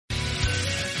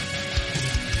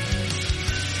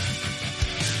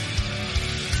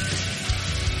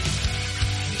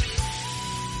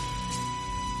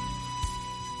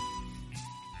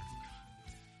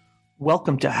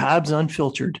Welcome to Habs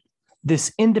Unfiltered.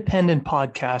 This independent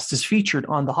podcast is featured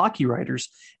on the Hockey Writers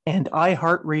and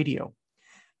iHeartRadio,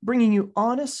 bringing you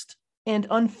honest and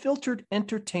unfiltered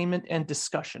entertainment and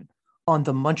discussion on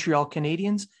the Montreal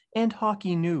Canadiens and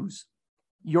hockey news.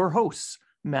 Your hosts,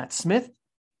 Matt Smith,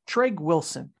 Treg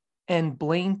Wilson, and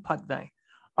Blaine Putvin,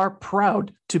 are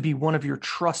proud to be one of your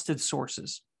trusted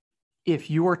sources.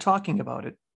 If you are talking about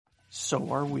it,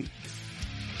 so are we.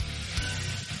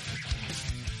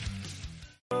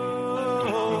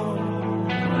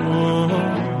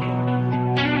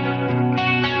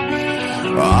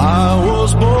 I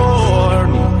was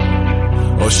born,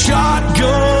 a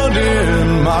shotgun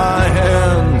in my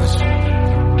hands.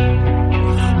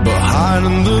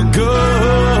 Behind the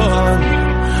gun,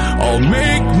 I'll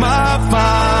make my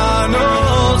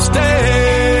final stand.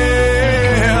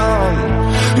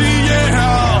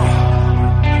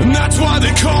 Yeah, and that's why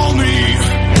they call me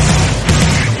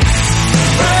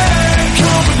Bad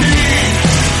Company.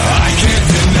 I can't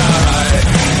deny.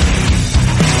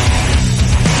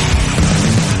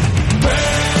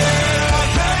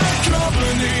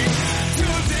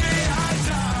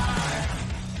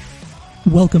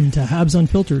 Welcome to Habs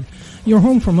Unfiltered, your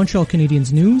home for Montreal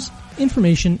Canadiens news,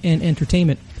 information, and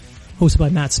entertainment. Hosted by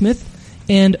Matt Smith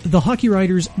and the hockey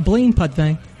writers Blaine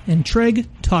Putvin and Treg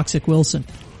Toxic Wilson.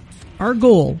 Our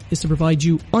goal is to provide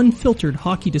you unfiltered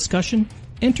hockey discussion,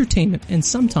 entertainment, and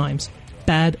sometimes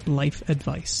bad life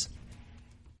advice.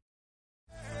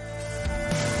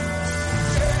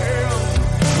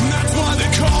 That's why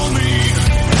they call me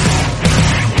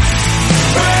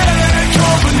Bad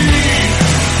Company.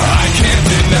 I can't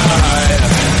deny.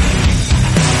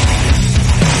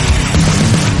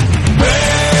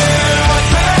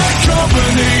 Bad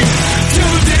Company.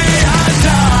 Today I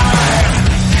die.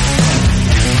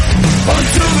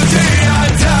 Until the day I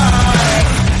die.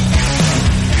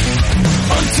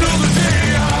 Until the day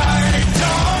I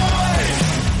die.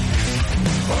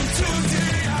 Until the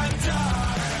day I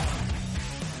die.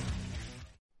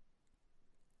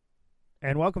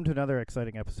 And welcome to another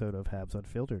exciting episode of Habs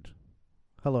Unfiltered.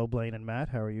 Hello, Blaine and Matt.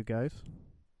 How are you guys?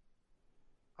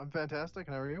 I'm fantastic,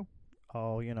 and how are you?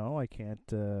 Oh, I can't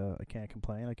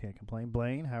complain. I can't complain.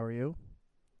 Blaine, how are you?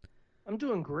 I'm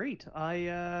doing great.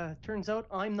 Turns out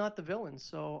I'm not the villain,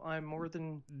 so I'm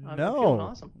feeling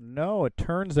awesome. No, it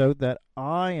turns out that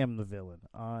I am the villain.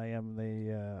 I am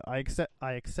the I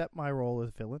accept my role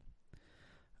as villain.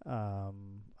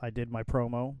 I did my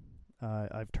promo.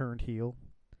 I've turned heel,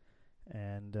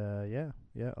 and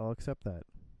yeah, I'll accept that.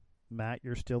 Matt,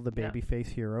 you're still the babyface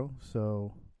hero,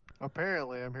 so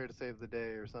Apparently, I'm here to save the day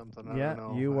or something. I yeah,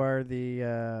 don't know. you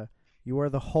are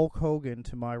the Hulk Hogan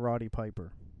to my Roddy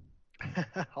Piper.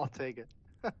 I'll take it.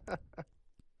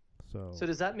 So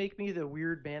does that make me the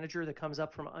weird manager that comes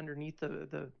up from underneath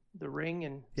the ring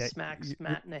and smacks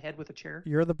Matt in the head with a chair?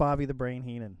 You're the Bobby the Brain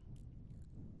Heenan.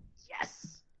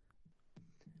 Yes!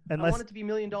 Unless, I want it to be $1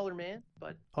 Million Man,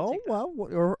 but I'll take that.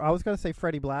 or I was going to say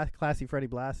classy Freddie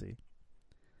Blassie.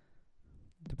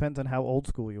 Depends on how old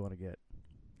school you want to get.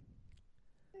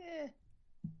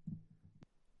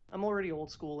 I'm already old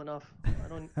school enough. I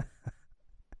don't.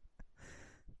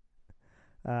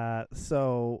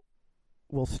 So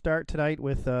we'll start tonight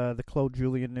with the Claude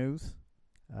Julien news.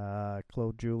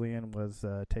 Claude Julien was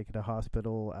taken to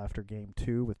hospital after Game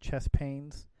 2 with chest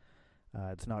pains.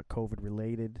 It's not COVID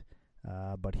related,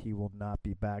 but he will not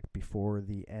be back before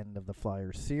the end of the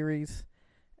Flyers series.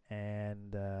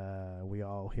 And we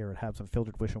all here at Habs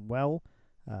Unfiltered wish him well.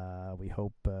 We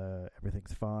hope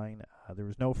everything's fine. There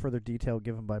was no further detail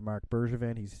given by Marc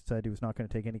Bergevin. He said he was not going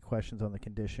to take any questions on the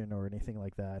condition or anything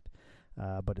like that.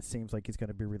 But it seems like he's going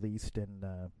to be released and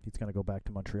he's going to go back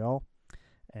to Montreal.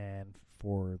 And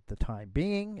for the time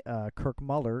being, Kirk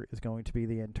Muller is going to be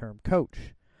the interim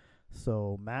coach.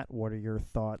 So, Matt, what are your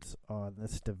thoughts on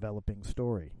this developing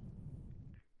story?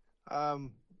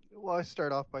 Well, I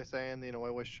start off by saying, I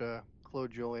wish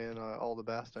Claude Julien all the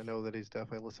best. I know that he's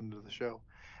definitely listened to the show,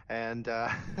 and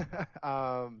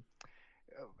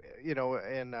in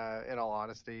all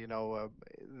honesty,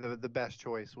 the best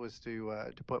choice was to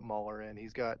put Muller in.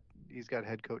 He's got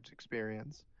head coach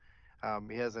experience.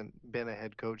 He hasn't been a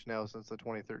head coach now since the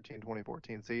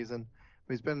 2013-2014 season.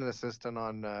 But he's been an assistant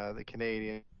on the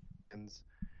Canadiens,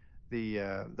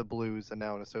 the Blues, and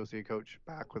now an associate coach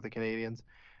back with the Canadiens.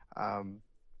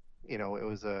 It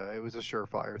was a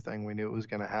surefire thing. We knew it was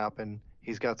going to happen.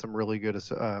 He's got some really good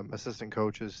assistant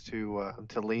coaches to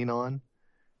lean on,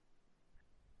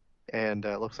 and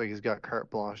it looks like he's got carte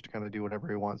blanche to kind of do whatever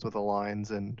he wants with the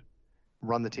lines and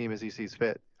run the team as he sees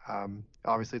fit.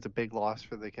 Obviously, it's a big loss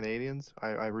for the Canadiens.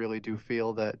 I really do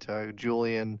feel that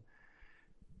Julien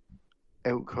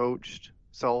outcoached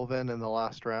Sullivan in the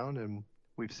last round, and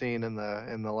we've seen in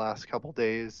the last couple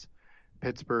days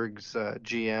Pittsburgh's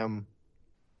GM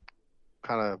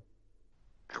kind of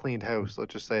cleaned house.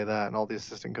 Let's just say that, and all the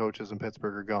assistant coaches in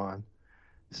Pittsburgh are gone.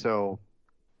 So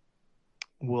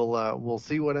we'll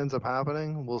see what ends up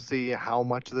happening. We'll see how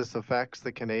much this affects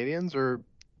the Canadians, or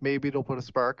maybe it'll put a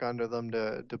spark under them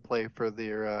to play for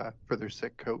their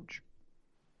sick coach.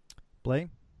 Blaine?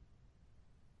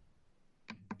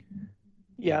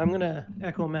 Yeah, I'm gonna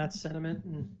echo Matt's sentiment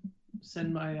and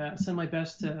send my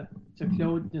best to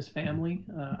Claude and his family.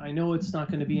 I know it's not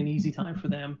going to be an easy time for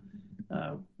them,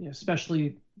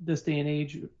 especially this day and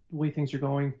age, the way things are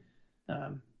going.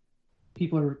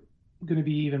 People are going to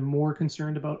be even more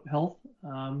concerned about health.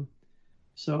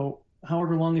 So,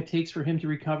 however long it takes for him to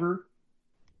recover,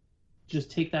 just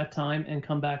take that time and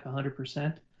come back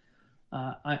 100%.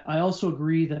 I also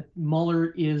agree that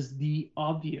Muller is the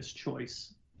obvious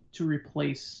choice to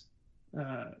replace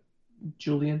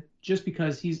Julian, just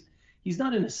because he's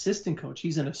not an assistant coach,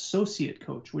 he's an associate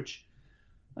coach, which,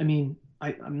 I mean,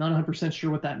 I'm not 100% sure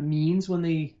what that means when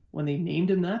they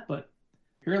named him that, but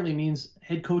apparently means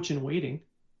head coach in waiting.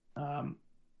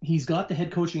 He's got the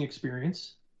head coaching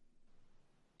experience.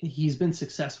 He's been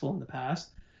successful in the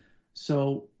past.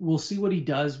 So we'll see what he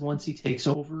does once he takes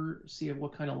over, see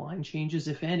what kind of line changes,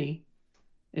 if any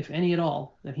at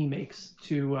all, that he makes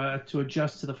to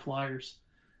adjust to the Flyers.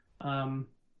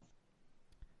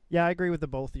 Yeah, I agree with the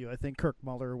both of you. I think Kirk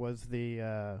Muller was the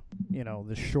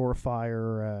the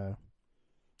surefire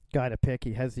guy to pick.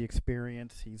 He has the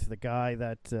experience. He's the guy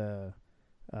that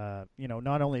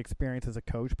not only experience as a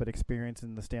coach, but experience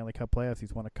in the Stanley Cup playoffs.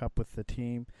 He's won a cup with the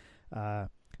team.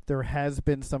 There has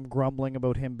been some grumbling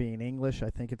about him being English. I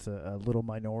think it's a little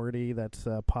minority that's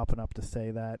popping up to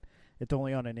say that. It's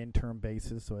only on an interim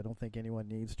basis, so I don't think anyone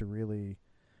needs to really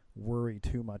worry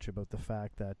too much about the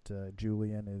fact that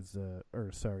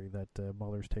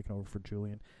Muller's taken over for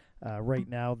Julian. Right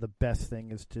now, the best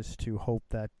thing is just to hope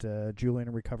that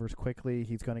Julian recovers quickly.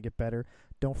 He's going to get better.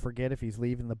 Don't forget, if he's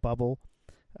leaving the bubble,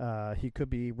 he could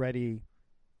be ready,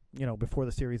 before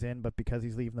the series end, but because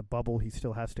he's leaving the bubble, he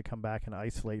still has to come back and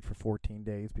isolate for 14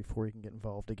 days before he can get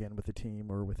involved again with the team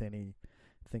or with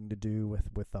anything to do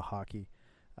with the hockey.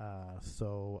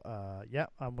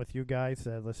 I'm with you guys.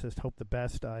 Let's just hope the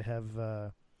best. I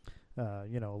have,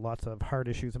 lots of heart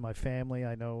issues in my family.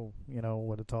 I know,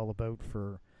 what it's all about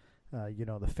for,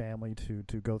 the family to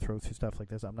go through stuff like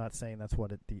this. I'm not saying that's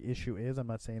what the issue is. I'm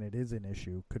not saying it is an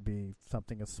issue. Could be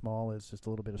something as small as just a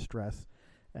little bit of stress,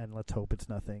 and let's hope it's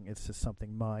nothing. It's just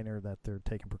something minor that they're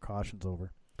taking precautions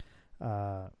over.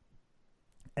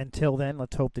 Until then,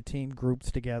 let's hope the team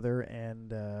groups together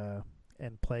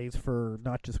and plays for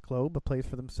not just Claude, but plays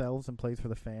for themselves and plays for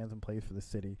the fans and plays for the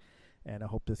city. And I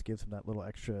hope this gives them that little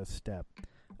extra step.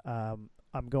 I'm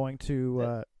going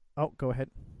to... go ahead.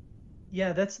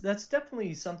 Yeah, that's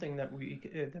definitely something that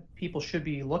that people should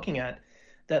be looking at.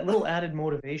 That little added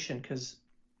motivation, because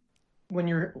when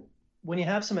you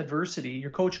have some adversity, your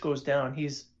coach goes down.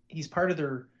 He's part of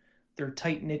their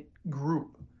tight knit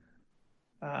group.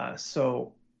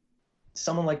 So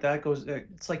someone like that goes.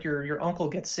 It's like your uncle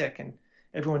gets sick and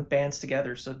everyone bands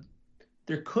together. So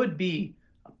there could be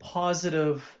a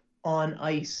positive on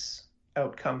ice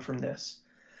outcome from this.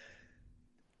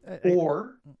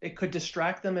 Or it could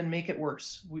distract them and make it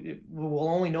worse. We'll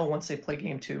only know once they play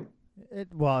game 2.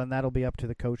 And that'll be up to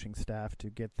the coaching staff to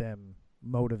get them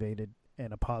motivated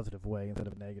in a positive way instead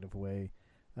of a negative way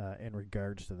in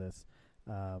regards to this.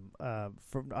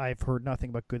 I've heard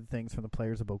nothing but good things from the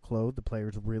players about Claude. The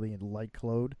players really like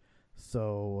Claude.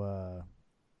 So,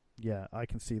 I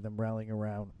can see them rallying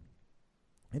around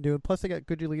and doing. Plus, they got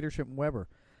good leadership in Weber.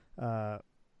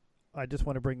 I just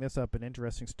want to bring this up. An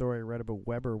interesting story I read about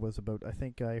Weber was about, I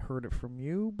think I heard it from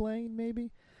you, Blaine,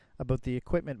 maybe, about the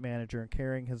equipment manager and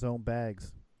carrying his own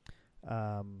bags.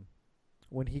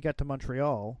 When he got to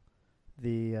Montreal,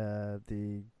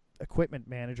 the equipment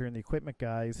manager and the equipment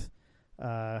guys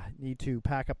need to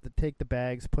take the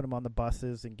bags, put them on the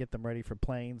buses, and get them ready for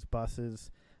planes,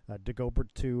 buses, to go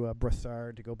to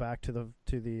Brossard, to go back to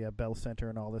the Bell Center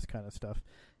and all this kind of stuff.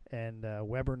 And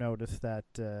Weber noticed that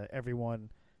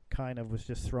everyone kind of was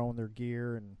just throwing their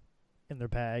gear and in their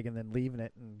bag and then leaving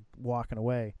it and walking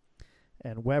away.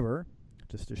 And Weber,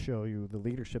 just to show you the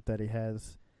leadership that he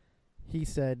has, he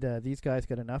said, these guys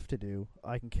got enough to do.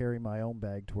 I can carry my own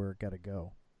bag to where it got to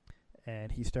go.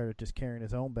 And he started just carrying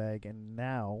his own bag, and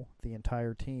now the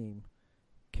entire team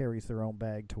carries their own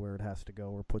bag to where it has to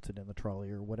go or puts it in the trolley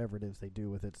or whatever it is they do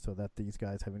with it so that these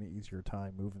guys have an easier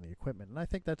time moving the equipment. And I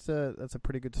think that's a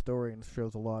pretty good story and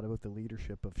shows a lot about the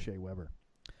leadership of Shea Weber.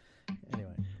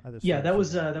 Anyway, I just Yeah, thought that I'd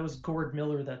was throw that was Gord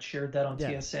Miller that shared that on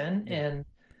Yeah, TSN. yeah. And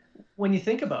when you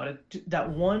think about it, that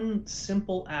one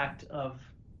simple act of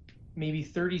maybe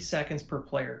 30 seconds per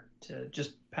player to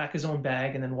just pack his own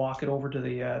bag and then walk it over to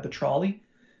the trolley,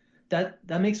 that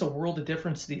makes a world of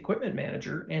difference to the equipment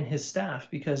manager and his staff,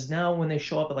 because now when they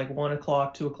show up at like 1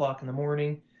 o'clock, 2 o'clock in the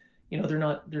morning, they're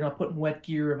not putting wet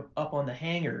gear up on the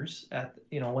hangers at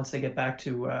once they get back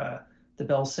to the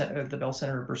Bell Center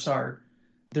of Broussard.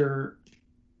 They're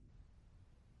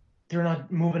they're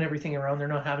not moving everything around. They're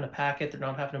not having to pack it. They're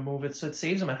not having to move it. So it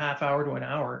saves them a half hour to an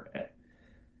hour.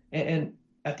 And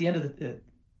at the end of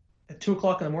at 2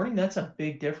 o'clock in the morning, that's a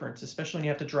big difference, especially when you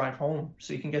have to drive home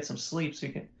so you can get some sleep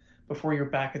before you're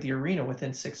back at the arena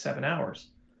within 6-7 hours.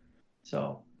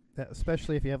 So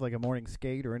Especially if you have like a morning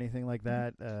skate or anything like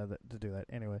that, to do that.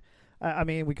 Anyway, I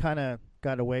mean, we kind of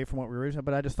got away from what we were originally,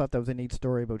 but I just thought that was a neat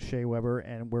story about Shea Weber,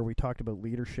 and where we talked about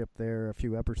leadership there a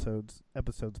few episodes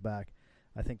back.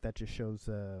 I think that just shows,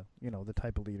 the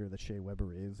type of leader that Shea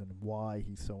Weber is and why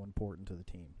he's so important to the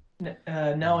team.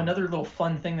 now another little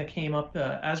fun thing that came up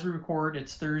as we record.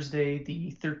 It's Thursday,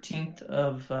 the 13th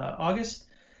of August.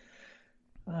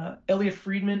 Elliot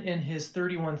Friedman in his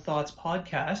 31 Thoughts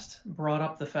podcast brought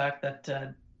up the fact that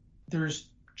there's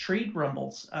trade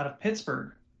rumbles out of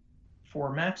Pittsburgh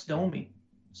for Max Domi.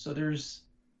 So there's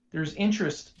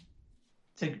interest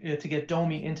to get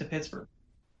Domi into Pittsburgh,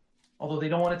 although they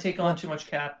don't want to take on too much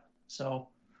cap. So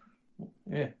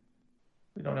yeah,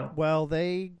 we don't know. Well,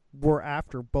 they were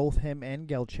after both him and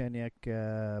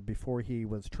Galchenyuk before he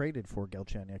was traded for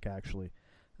Galchenyuk, actually.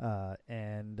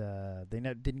 And they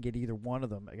didn't get either one of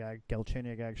them.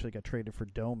 Galchenyuk actually got traded for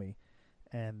Domi,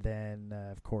 and then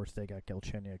of course they got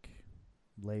Galchenyuk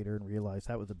later and realized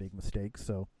that was a big mistake.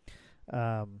 So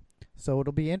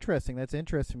it'll be interesting. That's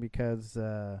interesting because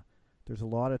there's a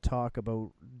lot of talk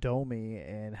about Domi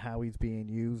and how he's being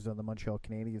used on the Montreal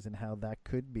Canadiens and how that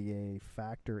could be a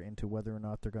factor into whether or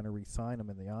not they're going to re-sign him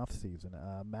in the offseason.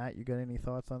 Matt, you got any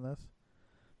thoughts on this?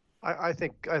 I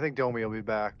think Domi will be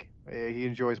back. He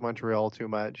enjoys Montreal too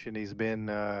much, and he's been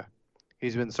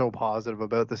so positive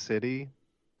about the city.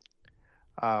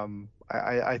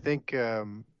 I think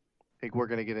we're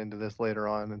going to get into this later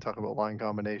on and talk about line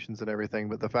combinations and everything.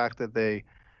 But the fact that they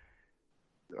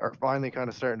are finally kind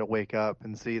of starting to wake up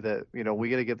and see that we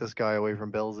got to get this guy away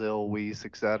from Belzile, Weiss,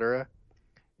 etc.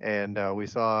 And we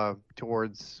saw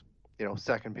towards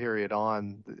second period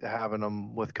on having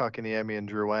them with Kotkaniemi and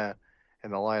Drouin.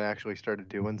 And the line actually started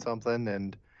doing something,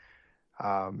 and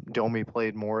Domi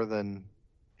played more than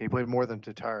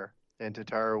Tatar, and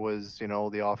Tatar was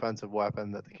the offensive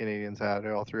weapon that the Canadians had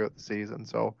all throughout the season.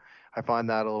 So I find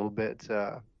that a little bit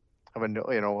of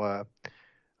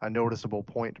a noticeable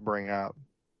point to bring up.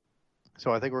 So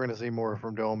I think we're going to see more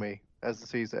from Domi as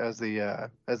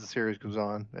the series goes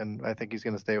on, and I think he's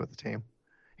going to stay with the team.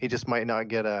 He just might not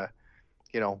get a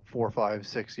 4, 5,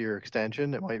 6 year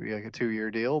extension. It might be like a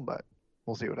 2-year deal, but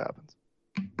we'll see what happens.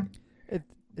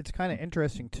 It's kind of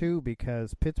interesting too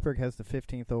because Pittsburgh has the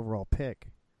 15th overall pick,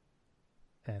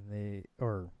 and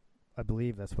I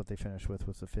believe that's what they finished with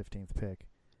was the 15th pick.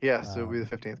 Yes, it will be the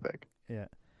 15th pick. Yeah.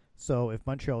 So if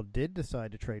Montreal did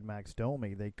decide to trade Max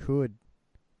Domi, they could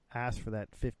ask for that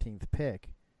 15th pick,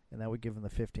 and that would give them the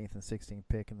 15th and 16th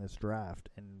pick in this draft,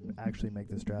 and actually make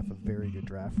this draft a very good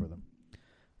draft for them.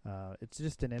 It's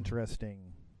just an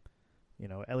interesting.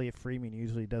 Elliot Friedman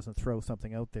usually doesn't throw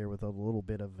something out there with a little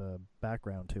bit of a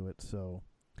background to it, so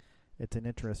it's an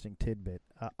interesting tidbit.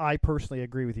 I personally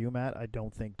agree with you, Matt. I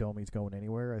don't think Domi's going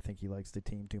anywhere. I think he likes the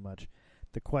team too much.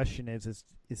 The question is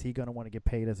he going to want to get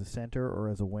paid as a center or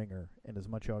as a winger? And is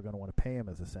Montreal going to want to pay him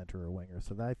as a center or a winger?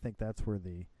 So I think that's where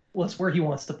Well, it's where he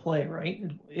wants to play,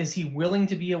 right? Is he willing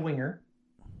to be a winger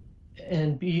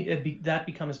and that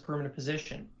become his permanent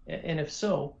position? And if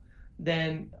so,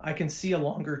 then I can see a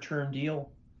longer-term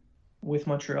deal with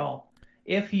Montreal.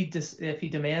 If he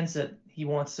demands that he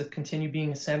wants to continue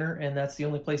being a center and that's the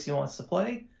only place he wants to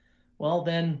play, well,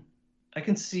 then I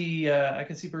can see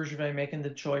Bergevin making the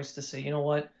choice to say, you know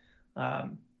what,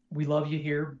 we love you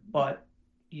here, but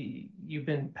you've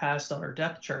been passed on our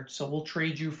depth chart, so we'll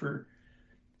trade you for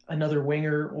another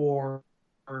winger or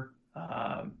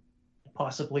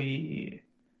possibly,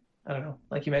 I don't know,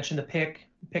 like you mentioned, pick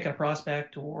a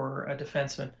prospect or a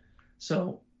defenseman.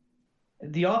 So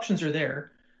the options are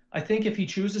there. I think if he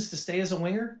chooses to stay as a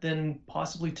winger, then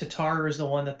possibly Tatar is the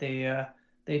one that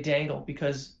they dangle,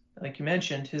 because, like you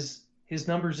mentioned, his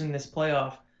numbers in this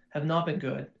playoff have not been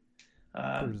good.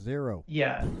 for 0.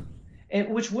 Yeah, and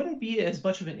which wouldn't be as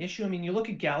much of an issue. I mean, you look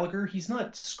at Gallagher; he's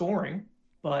not scoring,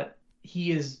 but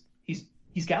he's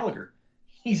Gallagher.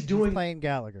 he's doing playing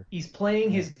Gallagher. He's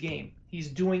playing his game. He's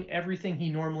doing everything he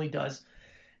normally does,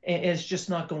 and it's just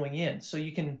not going in. So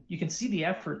you can see the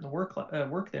effort and the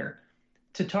work there.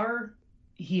 Tatar,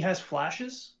 he has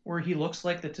flashes where he looks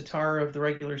like the Tatar of the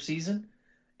regular season,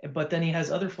 but then he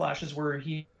has other flashes where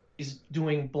he's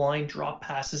doing blind drop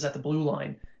passes at the blue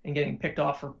line and getting picked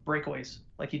off for breakaways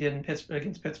like he did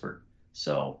against Pittsburgh.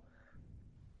 So,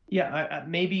 yeah,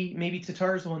 maybe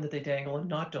Tatar is the one that they dangle and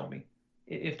not Domi.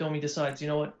 If Domi decides, you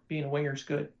know what, being a winger is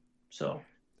good. So.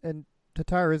 And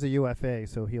Tatar is a UFA,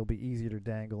 so he'll be easier to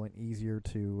dangle and easier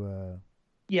to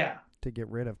to get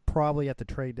rid of. Probably at the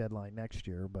trade deadline next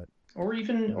year, but or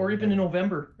even in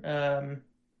November,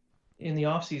 in the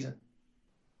off season.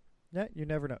 Yeah, you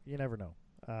never know. You never know.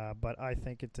 But I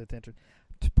think it's interesting.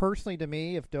 Personally, to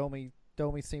me, if Domi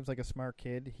seems like a smart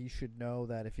kid, he should know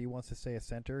that if he wants to stay a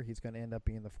center, he's going to end up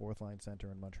being the fourth line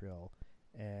center in Montreal,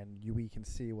 and we can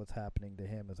see what's happening to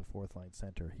him as a fourth line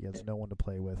center. He has no one to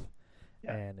play with.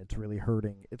 Yeah. And it's really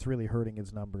hurting. It's really hurting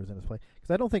his numbers in his play,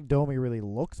 because I don't think Domi really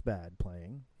looks bad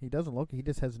playing. He doesn't look. He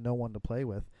just has no one to play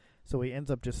with, so he ends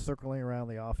up just circling around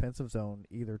the offensive zone,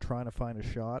 either trying to find a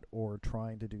shot or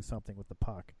trying to do something with the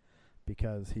puck,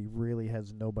 because he really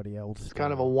has nobody else. It's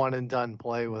kind of a one and done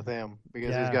play with him,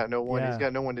 because he's got no one. Yeah. He's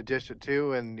got no one to dish it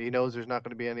to, and he knows there's not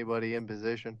going to be anybody in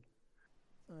position.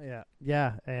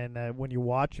 Yeah, and when you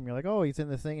watch him, you're like, oh, he's in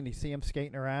this thing, and you see him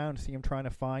skating around, see him trying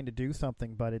to do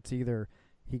something, but it's either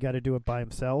he got to do it by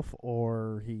himself,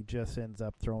 or he just ends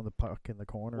up throwing the puck in the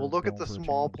corner. Well, look at the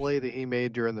small play that he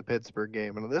made during the Pittsburgh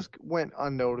game, and this went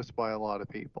unnoticed by a lot of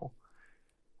people.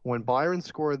 When Byron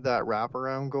scored that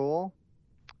wraparound goal,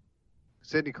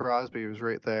 Sidney Crosby was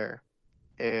right there,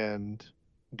 and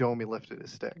Domi lifted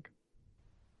his stick.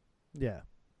 Yeah.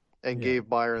 And gave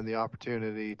Byron the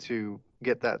opportunity to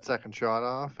get that second shot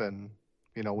off, and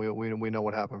we know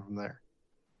what happened from there.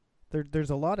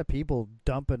 There's a lot of people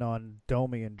dumping on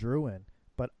Domi and Drouin,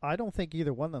 but I don't think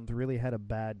either one of them's really had a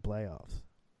bad playoffs.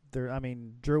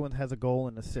 Drouin has a goal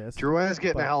and assist. Drouin's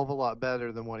getting a hell of a lot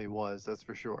better than what he was, that's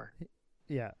for sure.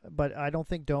 Yeah, but I don't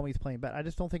think Domi's playing bad. I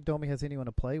just don't think Domi has anyone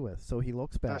to play with, so he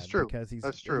looks bad. That's true. Because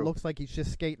that's true. It looks like he's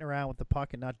just skating around with the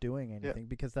puck and not doing anything,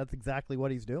 because that's exactly what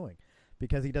he's doing.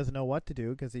 Because he doesn't know what to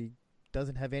do, because he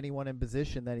doesn't have anyone in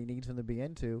position that he needs him to be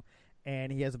into,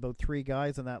 and he has about three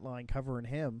guys on that line covering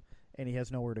him, and he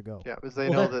has nowhere to go. Yeah, because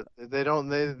they know that they don't.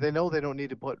 They know they don't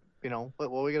need to put. We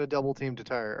got a double team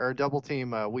Tatar or double team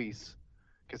Weiss,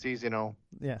 because he's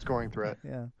scoring threat.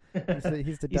 Yeah,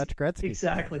 he's the Dutch Gretzky.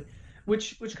 Exactly,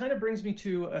 which kind of brings me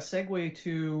to a segue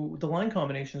to the line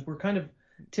combinations. We're kind of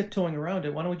tiptoeing around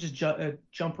it. Why don't we just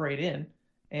jump right in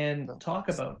and talk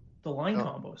about the line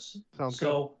combos? Sounds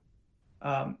good.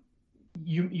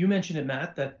 You mentioned it,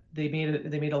 Matt, that they made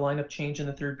a lineup change in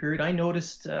the third period. I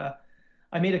noticed.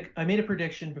 I made a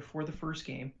prediction before the first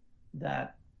game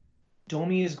that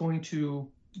Domi is going to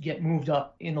get moved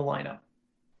up in the lineup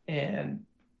and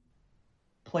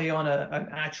play on an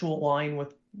actual line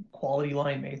with quality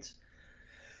line mates.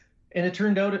 And it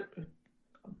turned out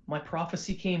my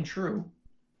prophecy came true,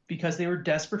 because they were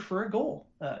desperate for a goal.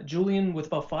 Julian, with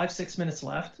about 5-6 minutes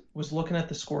left, was looking at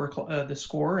the score,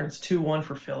 and it's 2-1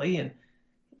 for Philly. And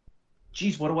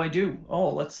geez, what do I do? Oh,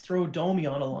 let's throw Domi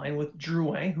on a line with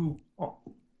Drouin, who,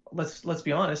 let's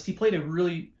be honest, he played a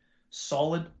really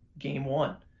solid game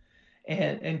one,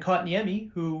 and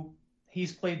Kotkaniemi, who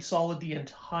he's played solid the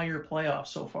entire playoff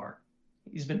so far.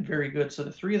 He's been very good. So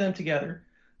the three of them together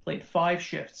played 5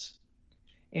 shifts,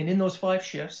 and in those 5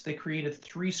 shifts, they created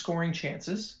 3 scoring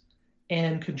chances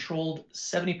and controlled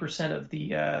 70% of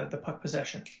the puck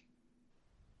possession.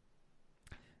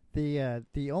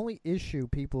 The only issue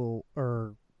people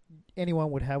or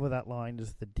anyone would have with that line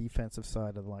is the defensive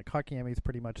side of the line. Kotkaniemi is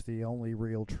pretty much the only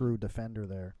real true defender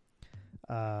there.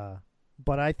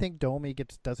 But I think Domi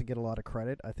doesn't get a lot of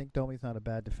credit. I think Domi's not a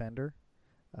bad defender.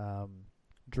 Drouin's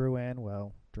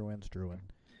Drouin.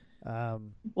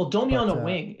 Well, Domi on a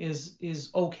wing is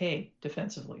okay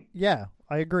defensively. Yeah,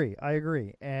 I agree.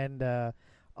 And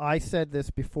I said this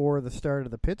before the start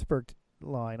of the Pittsburgh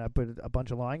line. I put a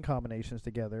bunch of line combinations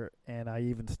together, and I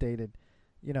even stated,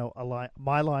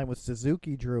 my line was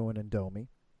Suzuki, Drouin, and Domi.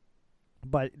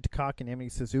 But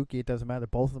Kotkaniemi, Suzuki, it doesn't matter.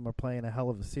 Both of them are playing a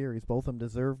hell of a series. Both of them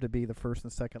deserve to be the first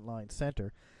and second line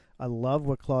center. I love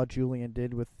what Claude Julien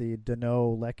did with the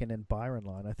Danault, Lekin, and Byron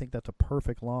line. I think that's a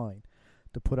perfect line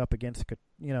to put up against,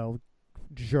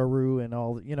 Giroux and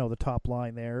all, the top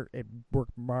line there. It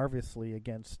worked marvelously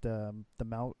against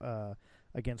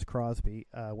against Crosby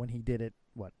when he did it,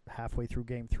 halfway through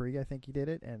Game 3, I think he did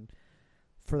it. And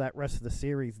for that rest of the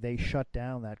series, they shut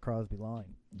down that Crosby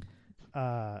line.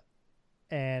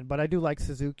 But I do like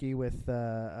Suzuki with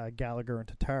Gallagher and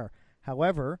Tatar.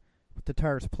 However, with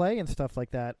Tatar's play and stuff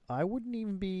like that, I wouldn't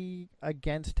even be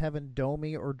against having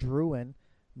Domi or Druin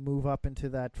move up into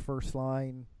that first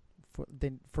line,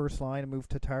 and move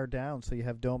Tatar down. So you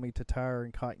have Domi, Tatar,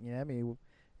 and Kotkaniemi,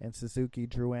 and Suzuki,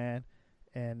 Drouin,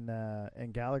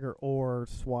 and Gallagher, or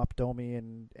swap Domi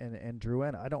and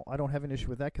Drouin. I don't have an issue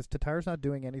with that because Tatar's not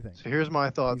doing anything. So here's my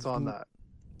thoughts on that.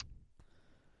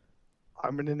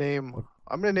 I'm gonna name.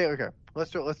 Okay, let's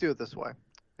do it this way.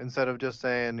 Instead of just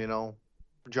saying,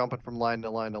 jumping from line to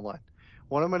line to line.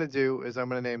 What I'm gonna do is I'm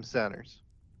gonna name centers,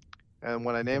 and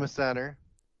when I name a center,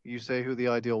 you say who the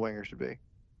ideal winger should be.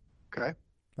 Okay.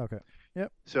 Okay.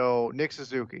 Yep. So Nick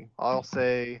Suzuki, I'll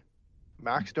say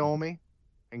Max Domi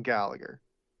and Gallagher.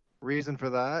 Reason for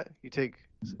that, you take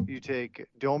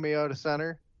Domi out of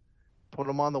center, put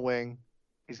him on the wing.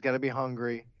 He's gonna be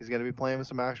hungry. He's gonna be playing with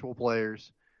some actual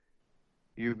players.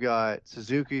 You've got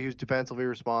Suzuki, who's defensively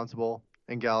responsible,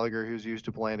 and Gallagher, who's used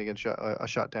to playing against a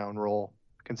shutdown role,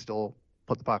 can still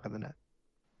put the puck in the net.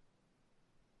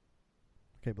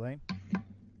 Okay, Blaine.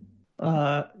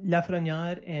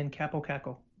 Lafreniere and Capo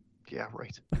Caco. Yeah,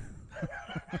 right.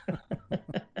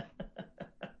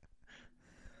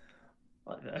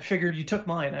 I figured you took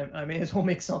mine. I may as well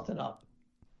make something up.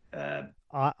 Go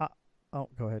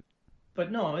ahead.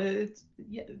 But no,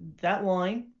 that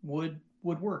line would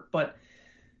work. But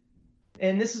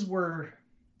and this is where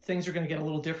things are going to get a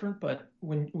little different. But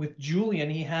with Julian,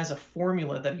 he has a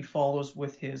formula that he follows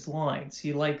with his lines.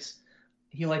 He likes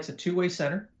a two-way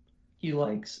center. He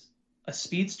likes a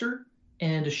speedster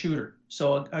and a shooter.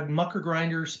 So a mucker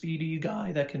grinder, speedy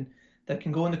guy that can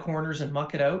go in the corners and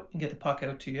muck it out and get the puck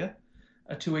out to you.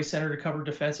 A two-way center to cover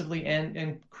defensively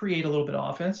and create a little bit of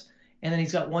offense. And then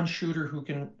he's got one shooter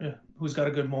who's got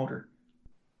a good motor.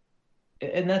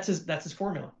 And that's his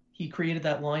formula. He created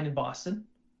that line in Boston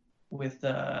with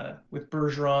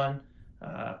Bergeron,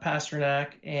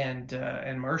 Pasternak,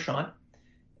 and Marchand.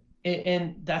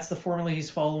 And that's the formula he's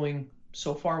following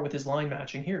so far with his line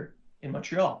matching here in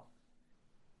Montreal.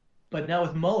 But now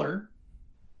with Muller,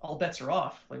 all bets are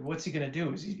off. Like, what's he going to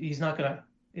do? Is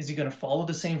he going to follow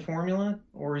the same formula,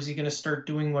 or is he going to start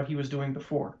doing what he was doing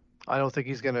before? I don't think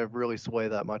he's going to really sway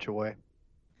that much away.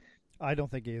 I don't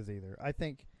think he is either. I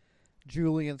think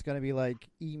Julian's going to be like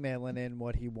emailing in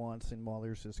what he wants, and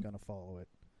Muller's just going to follow it.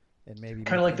 And maybe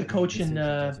kind of like the coach in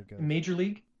Major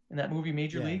League, in that movie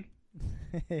Major League.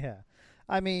 Yeah.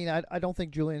 I mean, I don't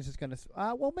think Julian's just going to.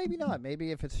 Well, maybe not.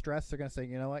 Maybe if it's stress, they're going to say,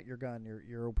 you know what, you're gone.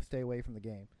 You're stay away from the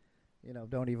game.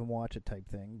 Don't even watch it type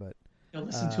thing. But he'll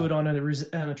listen to it on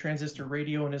a transistor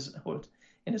radio in his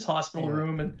hospital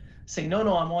room and say,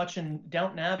 no, I'm watching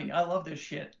Downton Abbey. I love this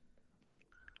shit.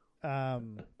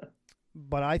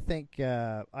 But I think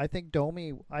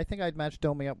Domi. I think I'd match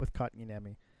Domi up with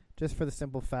Kotkaniemi, just for the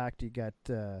simple fact you got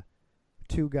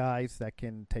two guys that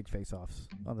can take face-offs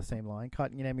on the same line.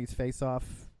 Kotkaniemi's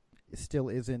face-off still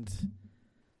isn't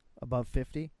above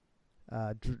 50.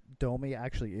 Domi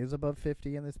actually is above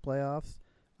 50 in this playoffs.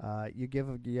 You give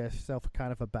yourself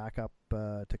kind of a backup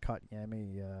to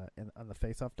Kotkaniemi on the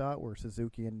face-off dot, where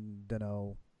Suzuki and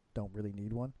Danault don't really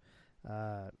need one.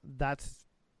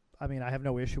 I mean, I have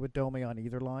no issue with Domi on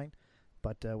either line,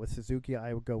 but with Suzuki,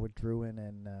 I would go with Drouin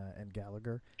and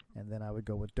Gallagher, and then I would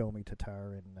go with Domi,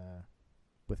 Tatar, and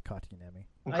with Kotkaniemi.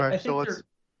 Okay, so let's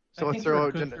throw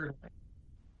out.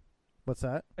 What's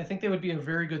that? I think they would be a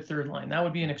very good third line. That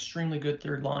would be an extremely good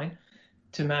third line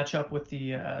to match up with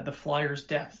the Flyers'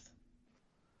 depth.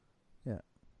 Yeah.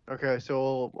 Okay,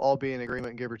 so we'll all be in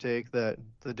agreement, give or take, that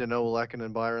the Danault, Lekin,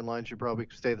 and Byron line should probably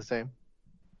stay the same.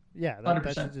 Yeah,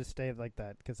 that should just stay like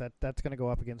that, because that's going to go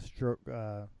up against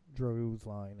Drouin's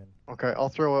line. Okay, I'll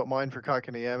throw out mine for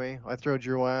Kotkaniemi. I throw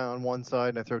Drouin on one side,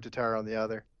 and I throw Tatar on the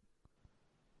other.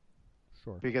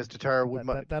 Sure. Because Tatar would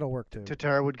that'll work too.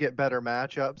 Tatar would get better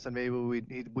matchups, and maybe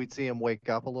we'd see him wake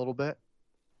up a little bit,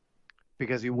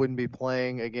 because he wouldn't be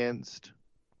playing against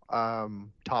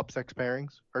top six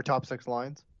pairings or top six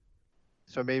lines.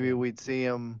 So maybe we'd see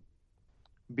him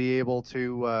be able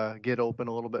to get open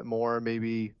a little bit more,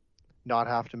 maybe not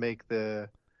have to make the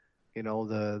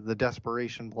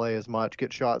desperation play as much,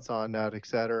 get shots on net,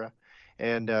 etc.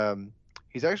 And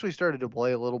he's actually started to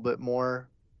play a little bit more.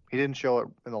 He didn't show it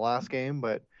in the last game,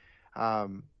 but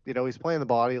he's playing the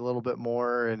body a little bit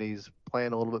more, and he's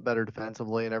playing a little bit better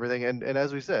defensively and everything. And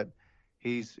as we said,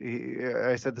 I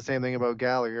said the same thing about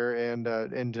Gallagher and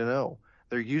Danault.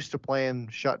 They're used to playing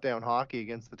shutdown hockey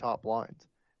against the top lines.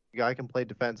 The guy can play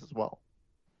defense as well.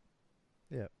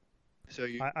 Yeah. So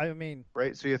I mean,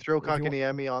 right. So you throw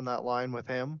Kotkaniemi on that line with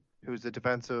him, who's a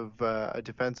defensive,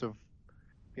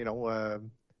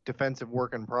 defensive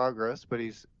work in progress, but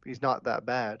he's not that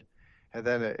bad. And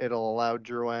then it'll allow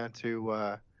Drouin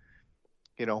to,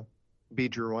 be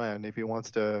Drouin. If he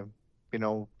wants to,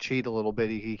 cheat a little bit,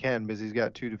 he can, because he's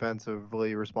got two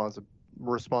defensively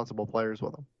responsible players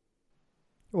with him.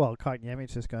 Well,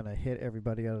 Kotkaniemi's just going to hit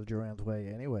everybody out of Drouin's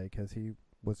way anyway, because he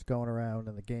was going around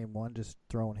in the game one just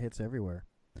throwing hits everywhere.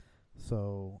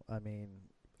 So, I mean,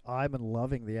 I've been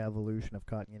loving the evolution of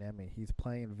Kotkaniemi. He's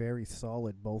playing very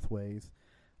solid both ways.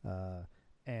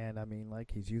 And, I mean, like,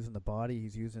 he's using the body,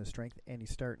 he's using his strength, and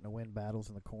he's starting to win battles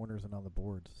in the corners and on the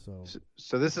boards.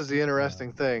 So this is the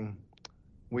interesting thing.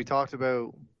 We talked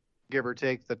about, give or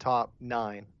take, the top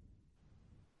 9.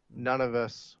 None of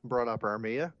us brought up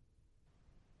Armia.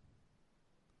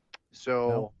 So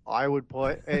No. I would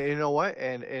put, and you know what?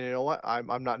 And you know what?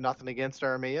 I'm not nothing against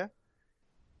Armia.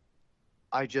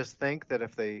 I just think that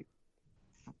if they,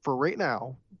 for right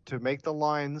now, to make the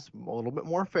lines a little bit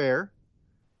more fair,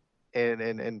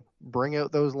 and bring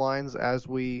out those lines as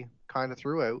we kind of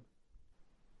threw out,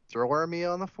 throw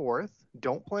Armia on the 4th.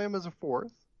 Don't play him as a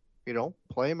 4th.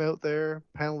 Play him out there,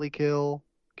 penalty kill,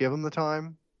 give him the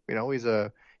time.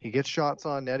 He gets shots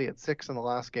on net. He had 6 in the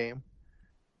last game.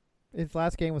 His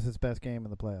last game was his best game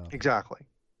in the playoffs. Exactly.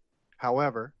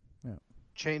 However, Yeah.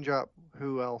 change up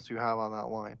who else you have on that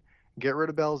line. Get rid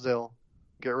of Belzile.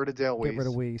 Get rid of Dale Weiss. Get rid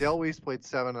of Weiss. Dale Weiss played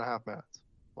 7.5 minutes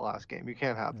the last game. You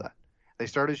can't have that. They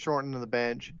started shortening the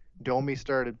bench. Domi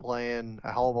started playing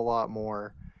a hell of a lot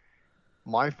more.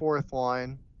 My 4th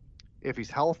line, if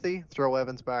he's healthy, throw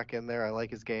Evans back in there. I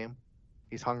like his game.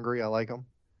 He's hungry. I like him.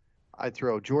 I'd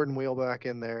throw Jordan Wheel back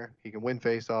in there. He can win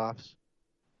faceoffs.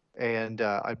 And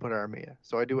I'd put Armia.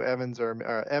 So I do Evans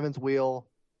Wheel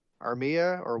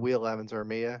Armia, or Wheel Evans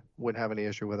Armia. Wouldn't have any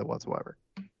issue with it whatsoever.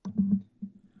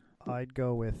 I'd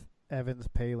go with Evans,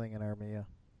 Paling, and Armia.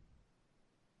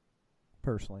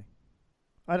 Personally,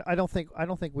 I don't think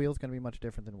Wheel's going to be much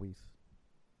different than Weiss.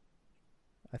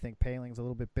 I think Paling's a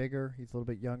little bit bigger. He's a little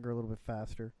bit younger, a little bit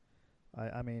faster.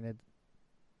 I mean,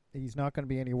 he's not going to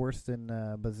be any worse than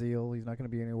Basile. He's not going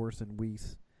to be any worse than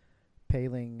Weiss.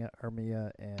 Paling,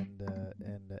 Armia, and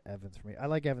Evans for me. I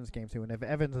like Evans' game too. And if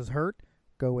Evans is hurt,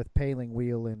 go with Paling,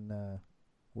 Wheel, and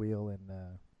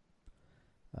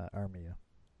Armia.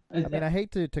 I mean, I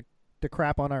hate to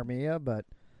crap on Armia, but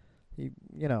he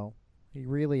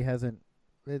really hasn't.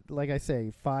 Like I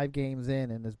say, 5 games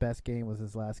in, and his best game was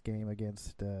his last game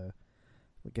against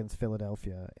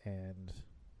Philadelphia, and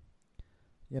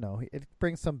it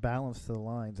brings some balance to the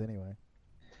lines anyway.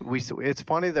 It's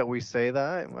funny that we say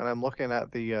that when I'm looking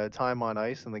at the time on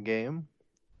ice in the game,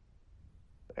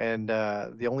 and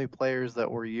the only players that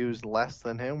were used less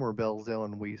than him were Belzile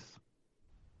and Weiss.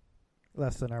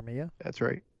 Less than Armia? That's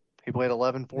right. He played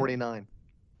 11:49.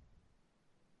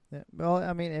 Yeah. Well,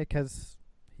 I mean, because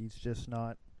he's just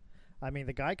not. I mean,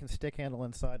 the guy can stick handle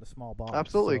inside a small box.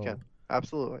 Absolutely so, can.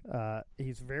 Absolutely.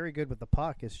 He's very good with the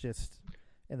puck. It's just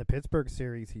in the Pittsburgh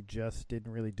series, he just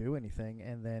didn't really do anything.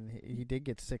 And then he did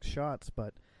get 6 shots,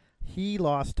 but he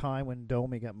lost time when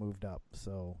Domi got moved up.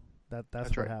 So that's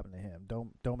what right. happened to him.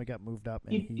 Domi got moved up.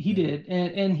 And he did,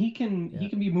 and he can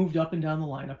be moved up and down the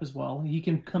lineup as well. He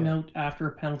can come out after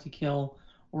a penalty kill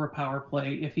or a power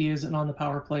play. If he isn't on the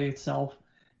power play itself,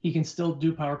 he can still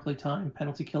do power play time,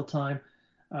 penalty kill time.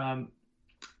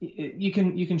 You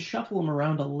can shuffle him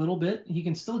around a little bit. He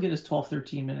can still get his 12,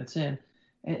 13 minutes in.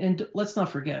 And let's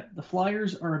not forget, the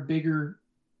Flyers are a bigger,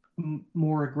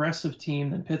 more aggressive team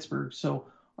than Pittsburgh. So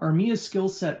Armia's skill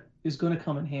set is going to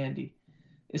come in handy,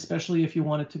 especially if you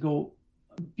want it to go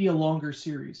be a longer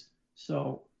series.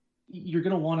 So you're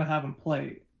going to want to have him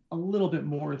play a little bit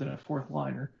more than a 4th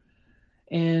liner.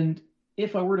 And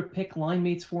if I were to pick line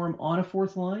mates for him on a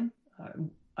 4th line,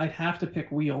 I'd have to pick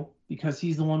Wheel because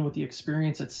he's the one with the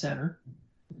experience at center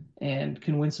and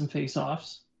can win some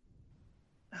faceoffs.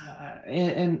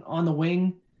 And on the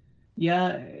wing,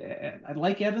 I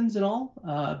like Evans and all,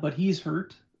 but he's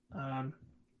hurt.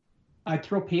 I'd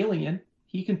throw Paling in.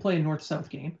 He can play a north-south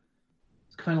game.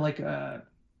 It's kind of like,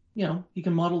 he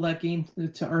can model that game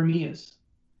to Armia's.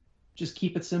 Just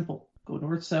keep it simple. Go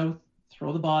north-south,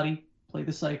 throw the body, play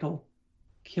the cycle,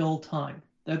 kill time.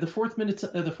 The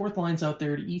 4th line's out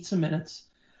there to eat some minutes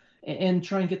and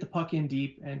try and get the puck in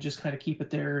deep and just kind of keep it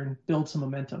there and build some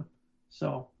momentum.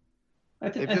 So I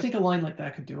think a line like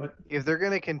that could do it. If they're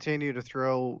going to continue to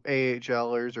throw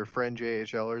AHLers or fringe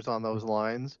AHLers on those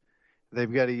lines,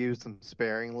 they've got to use them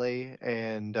sparingly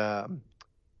and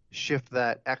shift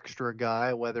that extra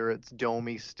guy, whether it's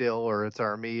Domi still or it's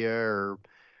Armia or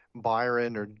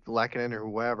Byron or Lehkonen or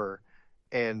whoever,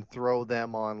 and throw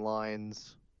them on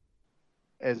lines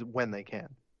as when they can.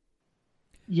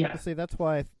 Yeah. See, that's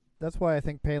why that's why I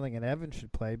think Paling and Evans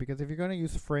should play, because if you're going to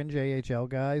use fringe AHL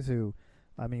guys who,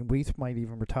 I mean, Weiss might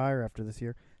even retire after this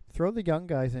year, throw the young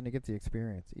guys in to get the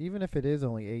experience, even if it is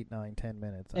only 8, 9, 10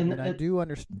 minutes. I mean, I do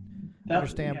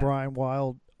understand Brian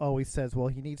Wild always says, well,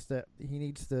 he needs the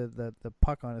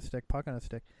puck on his stick.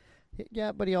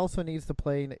 Yeah, but he also needs to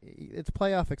play. It's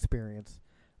playoff experience.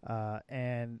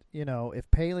 And, you know, if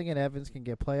Paling and Evans can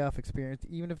get playoff experience,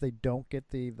 even if they don't get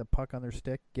the puck on their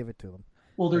stick, give it to them.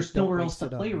 Well, there's nowhere else to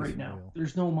play right now.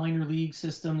 There's no minor league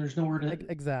system. There's nowhere to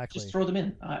exactly just throw them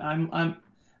in.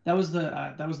 That was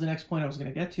the next point I was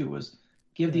going to get to, was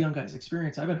give the young guys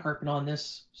experience. I've been harping on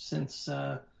this since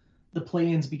the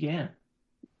play-ins began.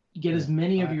 Get as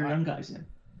many of your young guys in.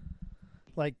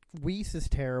 Like, Weiss is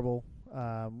terrible.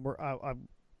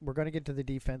 We're going to get to the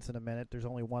defense in a minute. There's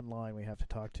only one line we have to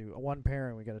talk to, one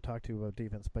pairing we got to talk to about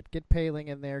defense. But get Paling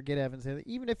in there, get Evans in.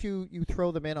 Even if you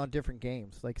throw them in on different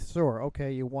games, like sure,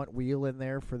 okay, you want Wheel in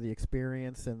there for the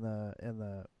experience and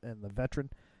the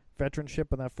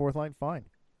veteranship on that fourth line, fine.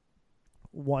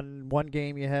 One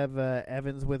game you have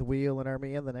Evans with Wheel and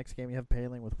Armia, the next game you have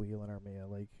Paling with Wheel and Armia,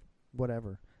 like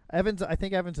whatever. I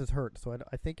think Evans is hurt, so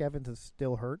I think Evans is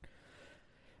still hurt.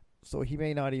 So he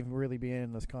may not even really be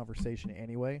in this conversation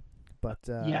anyway. But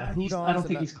I don't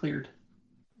think he's cleared.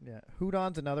 Yeah,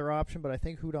 Hudon's another option, but I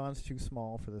think Hudon's too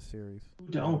small for this series.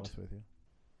 Who don't? With you.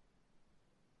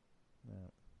 Yeah.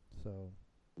 So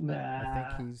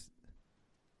I think he's.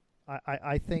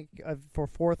 I think for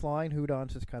fourth line,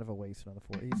 Hudon's just kind of a waste on the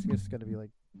fourth. He's just going to be like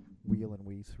Wheel and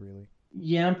Weiss, really.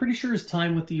 Yeah, I'm pretty sure his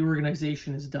time with the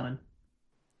organization is done.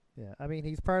 Yeah, I mean,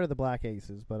 he's part of the Black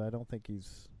Aces, but I don't think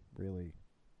he's really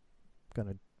going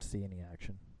to see any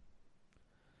action.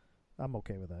 I'm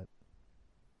okay with that.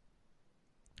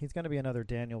 He's going to be another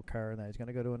Daniel Carr, and then he's going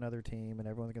to go to another team, and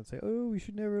everyone's going to say, oh, we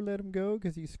should never let him go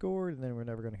because he scored, and then we're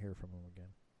never going to hear from him again.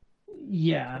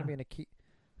 Yeah. It's going to be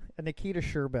a Nikita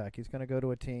Sherbeck. He's going to go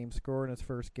to a team, score in his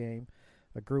first game.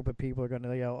 A group of people are going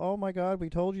to yell, oh, my God, we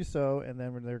told you so, and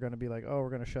then they're going to be like, oh, we're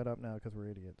going to shut up now because we're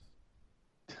idiots.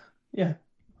 Yeah.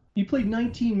 He played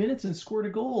 19 minutes and scored a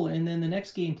goal, and then the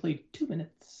next game played 2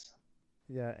 minutes.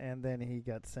 Yeah, and then he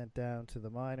got sent down to the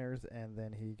minors, and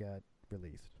then he got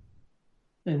released.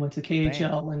 Then went to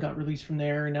KHL and got released from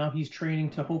there, and now he's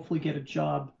training to hopefully get a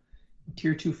job in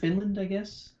Tier 2 Finland, I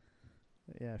guess.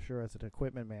 Yeah, sure, as an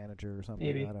equipment manager or something.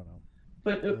 Maybe. I don't know.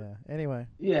 But anyway,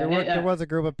 yeah, there was a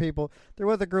group of people. There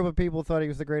was a group of people who thought he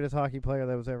was the greatest hockey player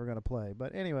that was ever going to play.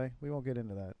 But anyway, we won't get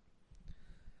into that.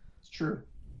 It's true.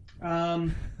 Well,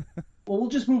 we'll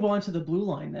just move on to the blue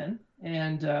line then.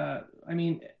 And I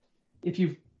mean, if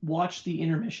you've watched the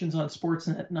intermissions on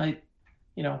Sportsnet at night,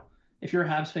 you know, if you're a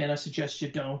Habs fan, I suggest you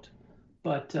don't.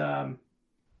 But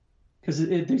because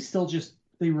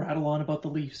they rattle on about the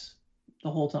Leafs the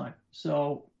whole time.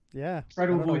 So yeah, try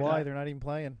to avoid why that. They're not even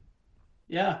playing.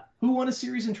 Yeah, who won a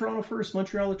series in Toronto first,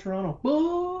 Montreal or Toronto?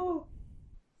 Whoa!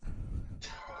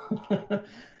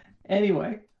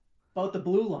 Anyway, about the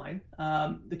blue line,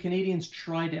 the Canadians'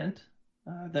 trident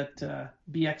that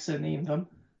Bieksa named them,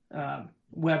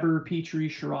 Weber, Petrie,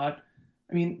 Sherratt.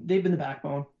 I mean, they've been the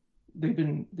backbone. They've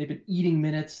been eating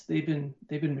minutes. They've been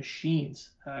machines.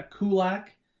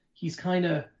 Kulak, he's kind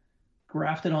of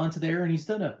grafted onto there, and he's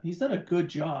done a good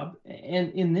job.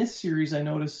 And in this series, I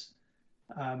noticed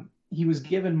he was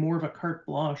given more of a carte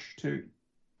blanche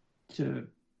to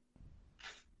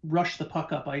rush the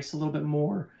puck up ice a little bit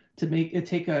more, to make it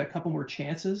take a couple more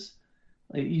chances.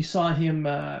 Like you saw him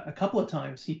a couple of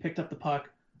times. He picked up the puck,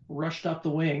 rushed up the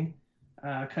wing,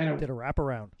 kind of did a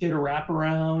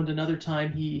wraparound. Another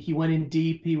time he went in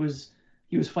deep. He was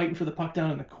fighting for the puck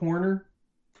down in the corner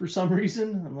for some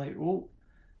reason. I'm like, well,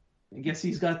 I guess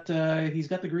he's got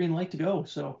the green light to go.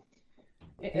 So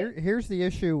here's the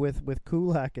issue with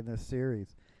Kulak in this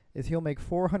series is he'll make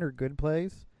 400 good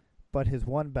plays, but his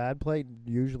one bad play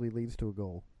usually leads to a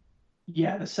goal.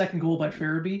 Yeah, the second goal by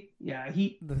Farabee. Yeah,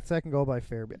 the second goal by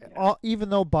Farabee. Yeah. Even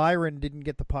though Byron didn't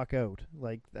get the puck out,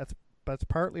 like that's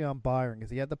partly on Byron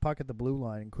because he had the puck at the blue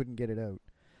line and couldn't get it out.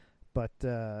 But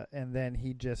and then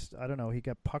he just, I don't know, he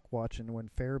got puck watching when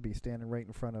Farabee standing right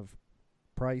in front of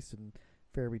Price, and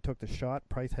Farabee took the shot.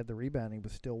 Price had the rebound. And he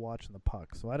was still watching the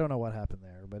puck. So I don't know what happened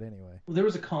there, but anyway. Well, there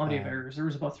was a comedy of errors. There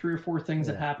was about 3 or 4 things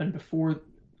that happened before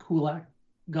Kulak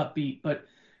got beat. But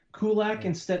Kulak,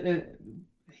 instead,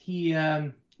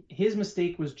 his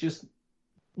mistake was just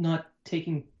not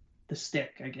taking the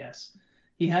stick, I guess.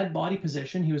 He had body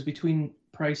position. He was between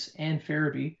Price and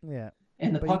Farabee. Yeah.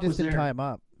 And the puck was there. He just didn't tie him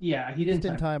up. Yeah, he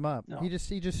didn't tie him up. No. He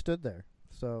just stood there.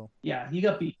 So yeah, he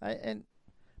got beat.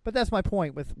 But that's my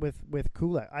point with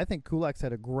Kulak. I think Kulak's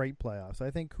had a great playoffs.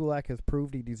 I think Kulak has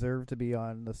proved he deserved to be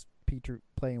on this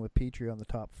playing with Petrie on the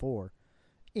top 4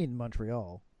 in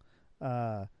Montreal.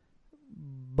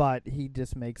 But he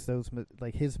just makes those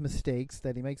like his mistakes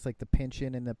that he makes, like the pinch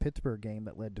in the Pittsburgh game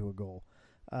that led to a goal.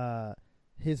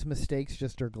 His mistakes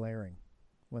just are glaring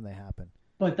when they happen.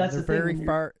 But that's the thing. Very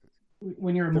far.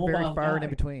 When you're a they're mobile very far guy, in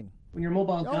between. When you're a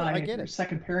mobile guy, I and get you're a it.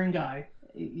 second pairing guy,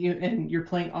 and you're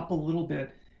playing up a little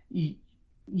bit,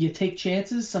 you take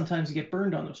chances. Sometimes you get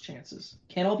burned on those chances.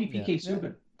 Can't all be PK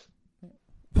Subban.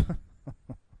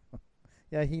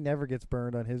 Yeah, he never gets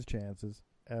burned on his chances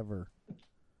ever.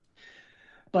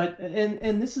 But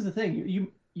and this is the thing,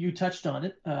 you touched on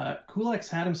it. Kulak's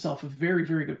had himself a very,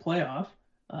 very good playoff.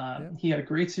 He had a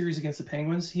great series against the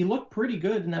Penguins. He looked pretty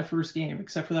good in that first game,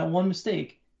 except for that one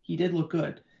mistake. He did look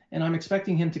good, and I'm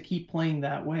expecting him to keep playing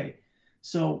that way.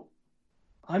 So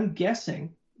I'm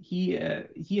guessing he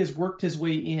has worked his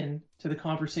way in to the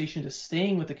conversation to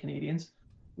staying with the Canadiens,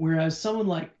 whereas someone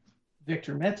like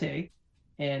Victor Mete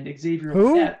and Xavier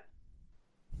Ouellet,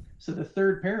 so the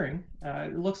third pairing,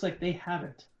 it looks like they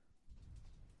haven't.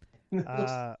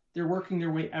 They're working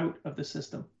their way out of the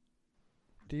system.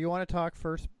 Do you want to talk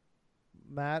first,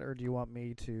 Matt, or do you want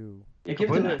me to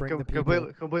completely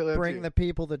bring the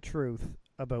people the truth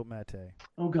about Mete?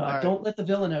 Oh God! Don't let the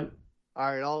villain out. All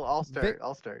right, I'll start.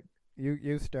 I'll start.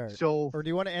 You start. So, or do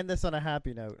you want to end this on a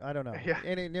happy note? I don't know.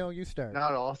 Yeah. No, you start. No,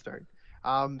 I'll start.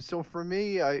 So for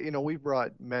me, we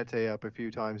brought Mete up a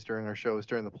few times during our shows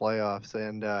during the playoffs,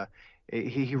 and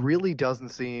he really doesn't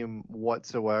seem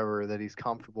whatsoever that he's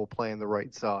comfortable playing the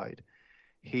right side.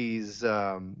 He's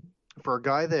for a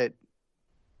guy that,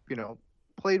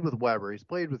 played with Weber, he's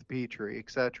played with Petrie,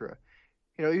 etc.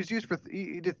 He was used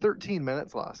he did 13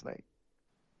 minutes last night,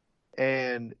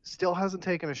 and still hasn't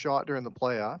taken a shot during the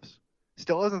playoffs.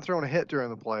 Still hasn't thrown a hit during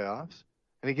the playoffs,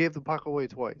 and he gave the puck away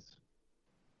twice.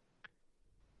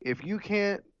 If you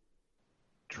can't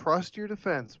trust your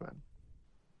defenseman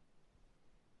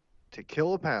to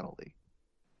kill a penalty,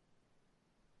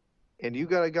 and you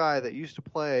got a guy that used to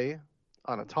play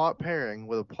on a top pairing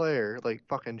with a player like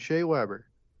fucking Shea Weber,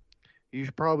 you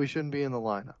probably shouldn't be in the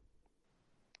lineup.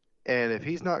 And if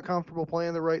he's not comfortable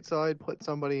playing the right side, put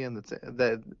somebody in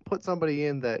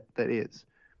that is.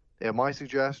 And my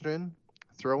suggestion,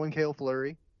 throw in Cale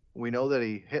Fleury. We know that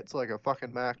he hits like a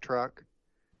fucking Mack truck.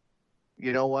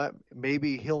 You know what?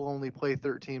 Maybe he'll only play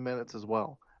 13 minutes as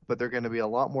well. But they're going to be a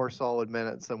lot more solid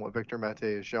minutes than what Victor Mete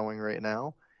is showing right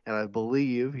now. And I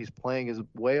believe he's playing his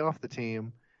way off the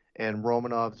team, and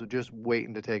Romanov's just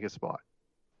waiting to take a spot.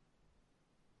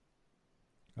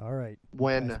 All right.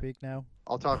 When Can I speak now?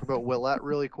 I'll talk about Ouellet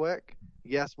really quick.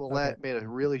 Yes, Ouellet made a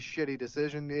really shitty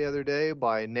decision the other day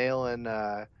by nailing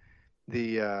I think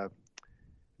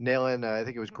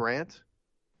it was Grant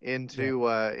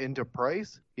into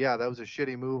Price. Yeah, that was a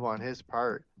shitty move on his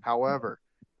part. However,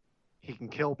 he can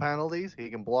kill penalties. He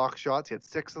can block shots. He had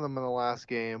 6 of them in the last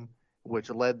game, which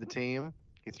led the team.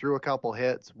 He threw a couple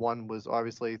hits. One was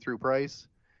obviously through Price.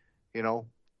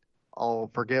 I'll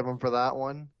forgive him for that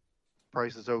one.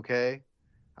 Price is okay.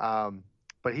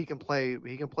 But he can play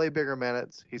bigger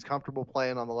minutes. He's comfortable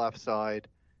playing on the left side.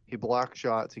 He blocks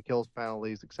shots. He kills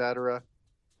penalties, etc.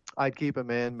 I'd keep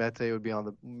him in. Mete should be in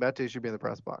the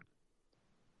press box.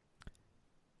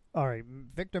 All right,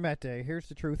 Victor Mete. Here's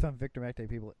the truth on Victor Mete,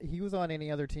 people. He was on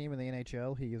any other team in the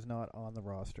NHL. He is not on the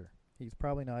roster. He's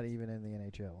probably not even in the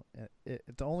NHL.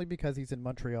 It's only because he's in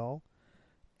Montreal,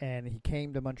 and he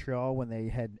came to Montreal when they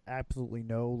had absolutely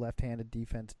no left-handed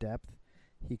defense depth.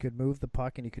 He could move the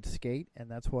puck and he could skate,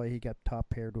 and that's why he got top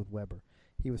paired with Weber.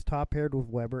 He was top paired with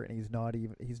Weber, and he's not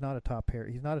a top 4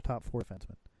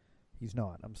 defenseman. He's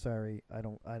not. I'm sorry.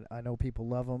 I know people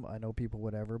love him. I know people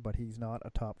whatever, but he's not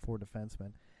a top 4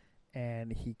 defenseman.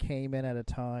 And he came in at a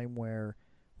time where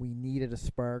we needed a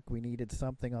spark. We needed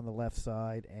something on the left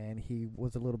side, and he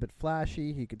was a little bit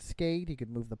flashy. He could skate. He could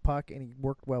move the puck, and he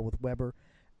worked well with Weber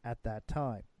at that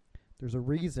time. There's a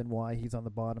reason why he's on the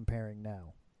bottom pairing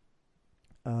now.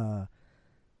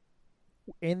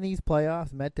 In these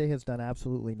playoffs, Mete has done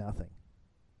absolutely nothing.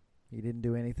 He didn't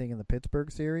do anything in the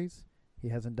Pittsburgh series. He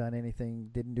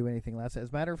didn't do anything last. As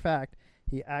a matter of fact,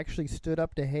 he actually stood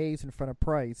up to Hayes in front of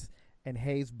Price, and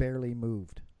Hayes barely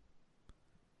moved.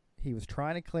 He was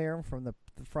trying to clear him from the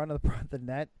front of the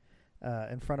net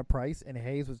in front of Price, and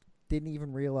Hayes didn't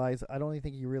even realize. I don't even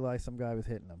think he realized some guy was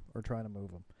hitting him or trying to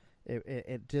move him.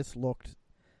 It just looked.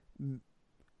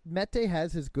 Mete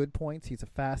has his good points. He's a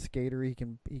fast skater. He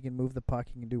can move the puck.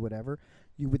 He can do whatever.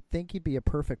 You would think he'd be a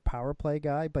perfect power play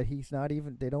guy, but he's not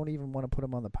even. They don't even want to put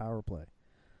him on the power play.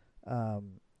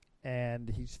 And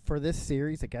he's for this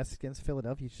series, I guess, against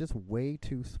Philadelphia, he's just way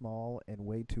too small and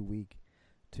way too weak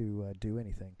to do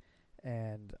anything.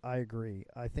 And I agree.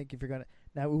 I think if you're going to...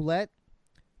 Now, Ouellette,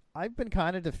 I've been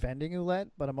kind of defending Ouellette,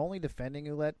 but I'm only defending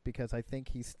Ouellette because I think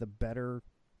he's the better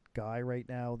guy right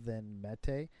now than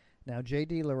Mete. Now,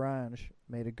 J.D. Larange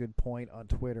made a good point on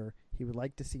Twitter. He would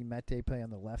like to see Mete play on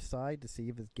the left side to see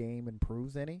if his game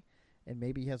improves any, and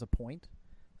maybe he has a point.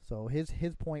 So his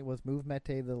point was move Mete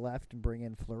to the left and bring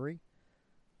in Fleury.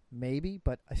 Maybe,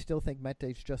 but I still think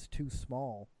Mete's just too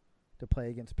small to play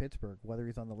against Pittsburgh, whether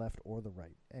he's on the left or the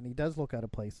right. And he does look out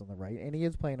of place on the right, and he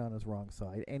is playing on his wrong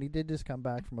side, and he did just come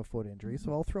back from a foot injury,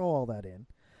 so I'll throw all that in.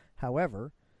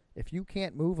 However, if you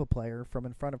can't move a player from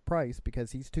in front of Price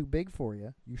because he's too big for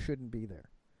you, you shouldn't be there.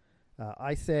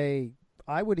 I say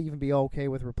I would even be okay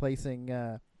with replacing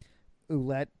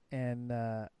Ouellette and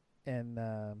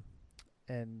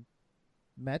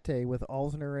Mete with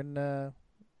Alzner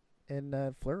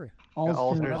and Fleury.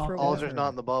 Alzner's not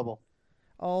in the bubble.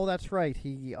 Oh, that's right.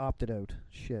 He opted out.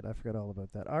 Shit, I forgot all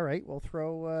about that. All right, well,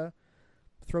 throw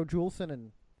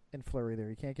Juleson and Fleury there.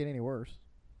 You can't get any worse.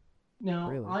 No,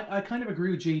 Really? I kind of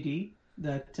agree with JD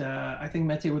that I think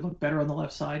Mete would look better on the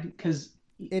left side because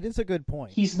It is a good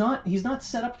point. he's not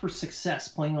set up for success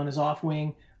playing on his off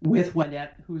wing with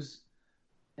Ouellette, who's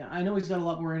I know he's got a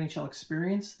lot more NHL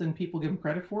experience than people give him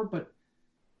credit for, but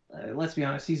let's be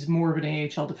honest, he's more of an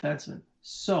AHL defenseman.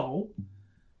 So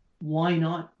why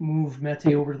not move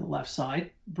Mete over to the left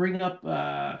side, bring up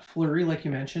Fleury like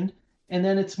you mentioned, and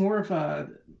then it's more of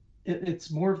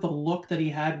the look that he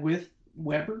had with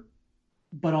Weber,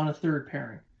 but on a third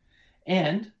pairing.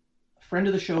 And a friend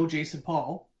of the show, Jason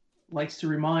Paul, likes to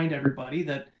remind everybody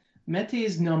that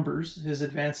Mete's numbers, his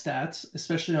advanced stats,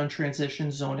 especially on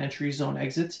transition, zone entry, zone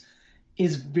exits,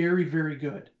 is very, very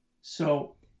good.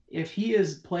 So if he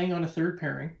is playing on a third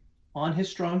pairing on his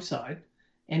strong side,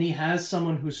 and he has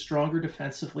someone who's stronger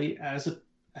defensively as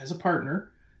a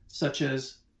partner, such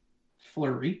as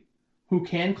Fleury, who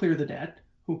can clear the net,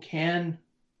 who can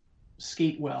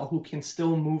skate well, who can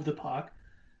still move the puck,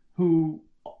 who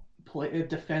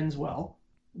defends well,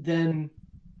 then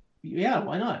yeah,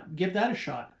 why not? Give that a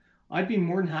shot. I'd be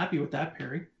more than happy with that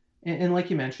pairing. And like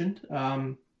you mentioned,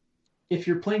 if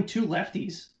you're playing two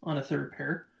lefties on a third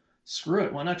pair, screw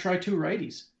it. Why not try two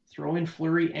righties? Throw in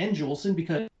Fleury and Juleson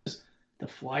because the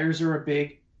Flyers are a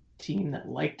big team that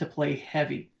like to play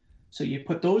heavy. So you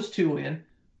put those two in,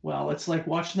 well, it's like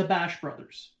watching the Bash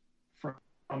Brothers from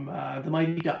the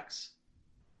Mighty Ducks.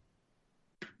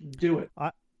 Do it.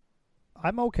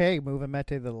 I'm okay moving Mete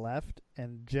to the left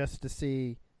and just to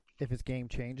see if his game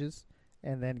changes,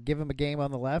 and then give him a game on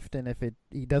the left, and if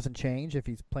he doesn't change, if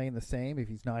he's playing the same, if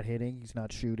he's not hitting, he's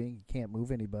not shooting, he can't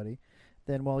move anybody,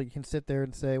 then, well, you can sit there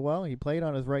and say, well, he played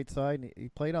on his right side, and he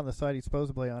played on the side he's supposed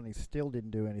to play on, and he still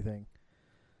didn't do anything.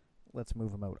 Let's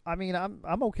move him out. I mean,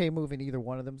 I'm okay moving either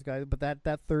one of them guys, but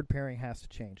that third pairing has to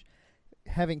change.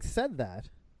 Having said that,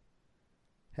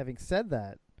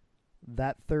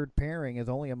 that third pairing is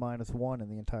only a -1 in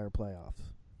the entire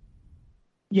playoffs.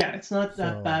 Yeah, it's not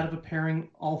that bad of a pairing,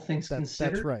 all things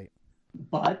considered. That's right.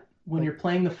 But when you're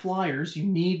playing the Flyers, you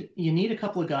need a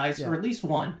couple of guys, or at least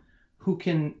one, who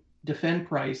can defend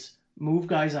Price, move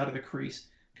guys out of the crease,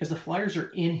 because the Flyers are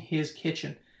in his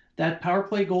kitchen. That power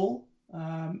play goal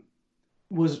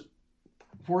was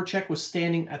Voracek was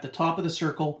standing at the top of the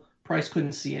circle. Price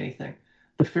couldn't see anything.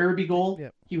 The Farabee goal,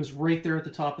 he was right there at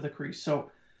the top of the crease.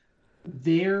 So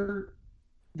they're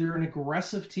an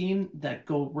aggressive team that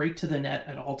go right to the net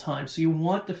at all times. So you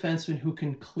want defensemen who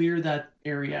can clear that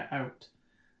area out.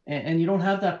 And you don't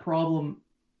have that problem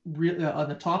really on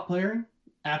the top pairing.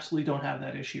 Absolutely don't have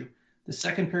that issue. The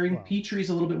second pairing, Petrie's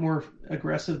a little bit more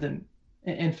aggressive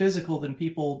and physical than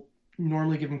people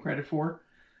normally give him credit for.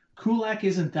 Kulak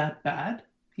isn't that bad.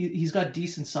 He's got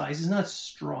decent size. He's not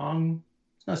strong.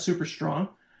 He's not super strong,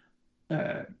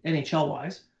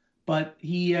 NHL-wise. But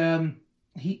he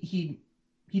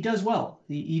does well.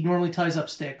 He normally ties up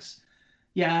sticks.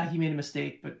 Yeah, he made a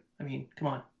mistake, but I mean, come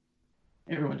on.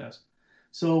 Everyone does.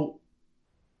 So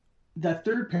that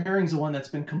third pairing is the one that's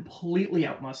been completely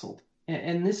outmuscled.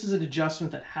 And this is an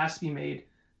adjustment that has to be made.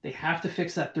 They have to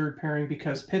fix that third pairing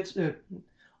because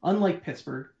unlike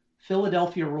Pittsburgh,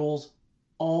 Philadelphia rolls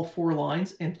all four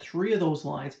lines, and three of those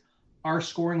lines are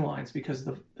scoring lines because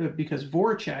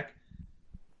Voracek,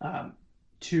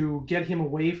 to get him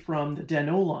away from the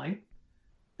Danault line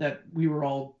that we were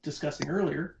all discussing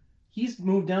earlier, he's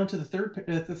moved down to the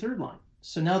third line.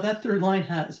 So now that third line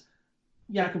has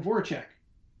Jakub Voracek.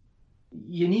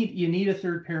 You need a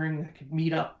third pairing that could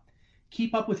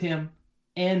keep up with him,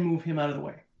 and move him out of the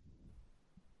way.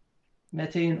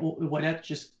 Mete and Ouellette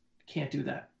just can't do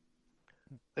that.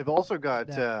 They've also got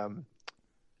Yeah.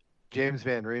 James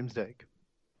Van Riemsdyk,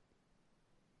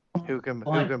 who can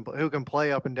Fine. who can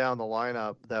play up and down the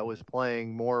lineup. That was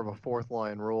playing more of a fourth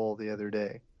line role the other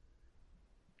day.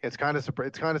 It's kind of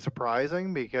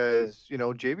surprising because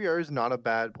JVR is not a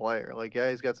bad player. Like,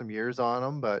 yeah, he's got some years on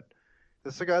him, but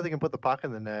this is a guy that can put the puck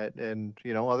in the net. And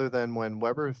other than when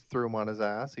Weber threw him on his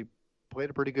ass, he played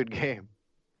a pretty good game.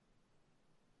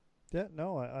 Yeah,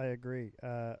 no, I agree.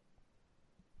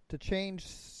 To change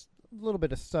a little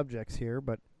bit of subjects here,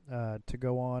 but to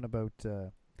go on about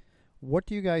what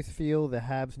do you guys feel the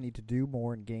Habs need to do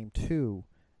more in Game 2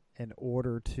 in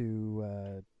order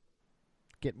to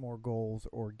get more goals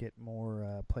or get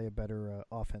more play a better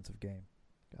offensive game?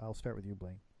 I'll start with you,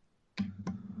 Blaine.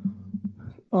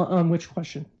 On which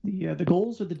question? The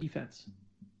goals or the defense?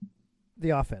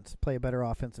 The offense. Play a better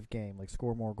offensive game. Like,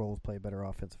 score more goals, play a better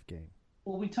offensive game.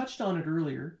 Well, we touched on it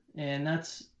earlier, and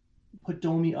that's put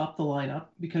Domi up the lineup,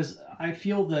 because I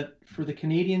feel that for the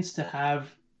Canadians to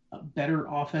have a better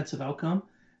offensive outcome,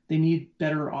 they need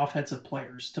better offensive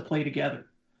players to play together.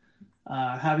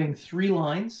 Having three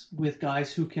lines with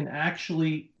guys who can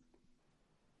actually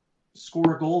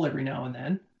score a goal every now and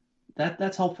then,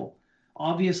 that's helpful.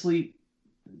 Obviously,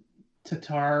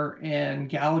 Tatar and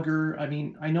Gallagher, I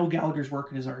mean, I know Gallagher's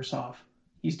working his arse off.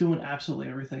 He's doing absolutely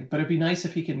everything. But it'd be nice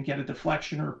if he can get a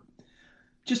deflection or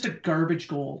just a garbage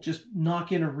goal, just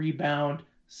knock in a rebound,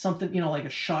 something, like a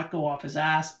shot go off his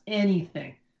ass,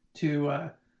 anything to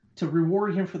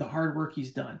reward him for the hard work he's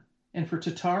done. And for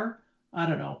Tatar, I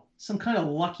don't know, some kind of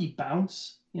lucky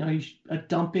bounce, a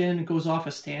dump in, goes off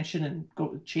a stanchion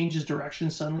and changes direction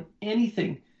suddenly,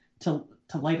 anything to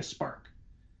light a spark.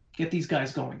 Get these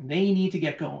guys going. They need to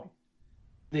get going.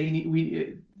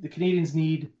 The Canadians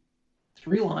need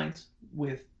three lines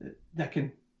that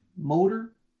can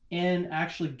motor and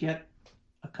actually get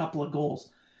a couple of goals,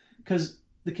 because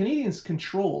the Canadians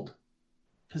controlled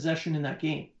possession in that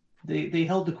game. They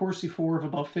held the Corsi for of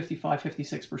about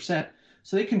 55-56%.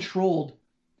 So they controlled,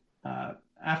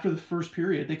 after the first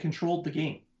period, they controlled the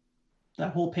game.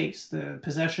 That whole pace, the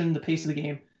possession, the pace of the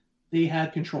game, they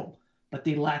had control, but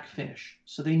they lack finish.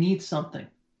 So they need something,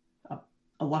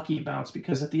 a lucky bounce,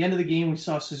 because at the end of the game, we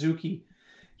saw Suzuki.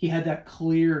 He had that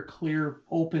clear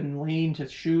open lane to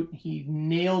shoot. He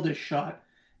nailed his shot,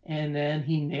 and then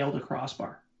he nailed a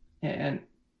crossbar. And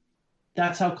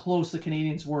that's how close the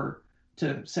Canadians were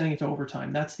to sending it to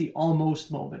overtime. That's the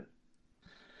almost moment.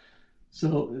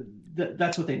 So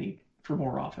that's what they need for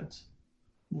more offense.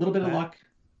 A little bit of luck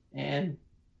and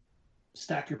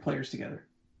stack your players together.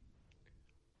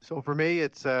 So for me,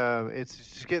 it's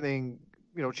just getting,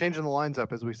 changing the lines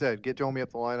up, as we said. Get Domi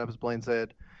up the lineup, as Blaine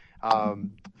said.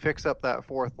 Fix up that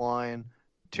fourth line,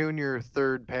 tune your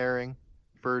third pairing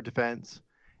for defense,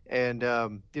 and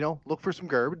look for some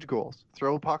garbage goals.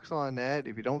 Throw pucks on net.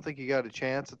 If you don't think you got a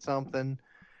chance at something,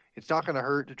 it's not going to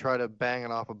hurt to try to bang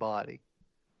it off a body.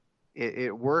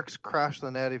 It works. Crash the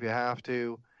net if you have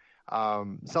to.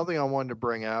 Something I wanted to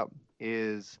bring up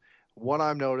is what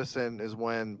I'm noticing is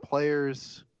when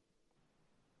players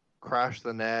crash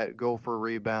the net, go for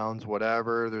rebounds,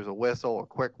 whatever, there's a whistle, a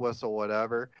quick whistle,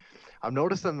 whatever. I'm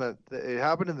noticing that it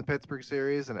happened in the Pittsburgh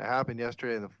series, and it happened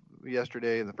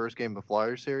yesterday in the first game of the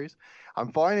Flyers series.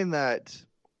 I'm finding that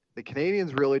the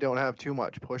Canadians really don't have too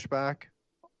much pushback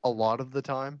a lot of the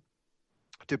time,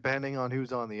 depending on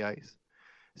who's on the ice.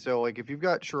 So, like, if you've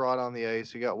got Sherrod on the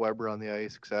ice, you got Weber on the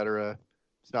ice, etc.,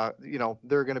 it's not,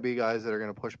 there are going to be guys that are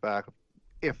going to push back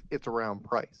if it's around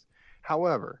Price.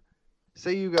 However,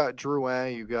 say you got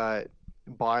Drouin, you got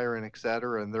Byron,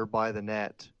 etc., and they're by the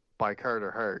net by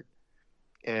Carter Hart,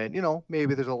 and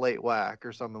maybe there's a late whack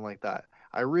or something like that.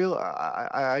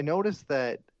 I noticed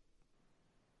that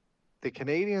the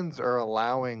Canadians are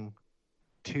allowing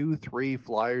 2-3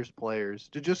 Flyers players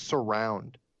to just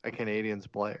surround a Canadians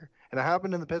player, and it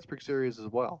happened in the Pittsburgh series as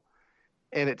well.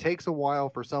 And it takes a while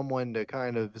for someone to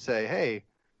kind of say, hey,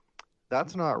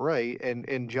 that's not right,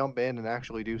 and jump in and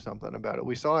actually do something about it.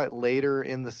 We saw it later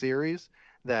in the series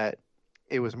that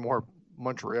it was more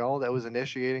Montreal that was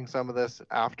initiating some of this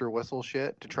after whistle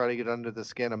shit to try to get under the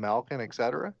skin of Malkin,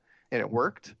 etc., and it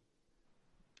worked.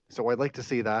 So I'd like to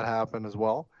see that happen as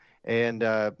well. And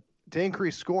to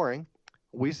increase scoring,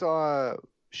 we saw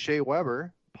Shea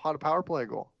Weber pot a power play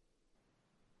goal,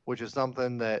 which is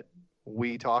something that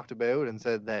we talked about and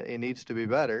said that it needs to be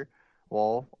better.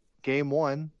 Well, game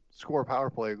one, score a power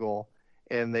play goal,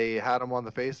 and they had him on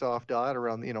the face-off dot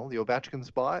around the Ovechkin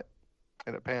spot,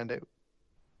 and it panned out.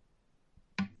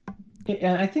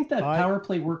 And I think that power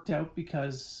play worked out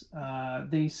because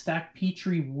they stacked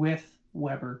Petrie with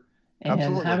Weber, and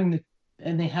Absolutely.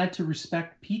 and they had to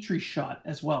respect Petry's shot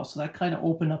as well. So that kind of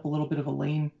opened up a little bit of a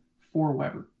lane for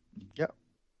Weber. Yep.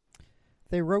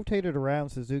 They rotated around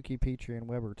Suzuki, Petry, and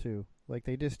Weber too. Like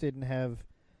they just didn't have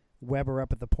Weber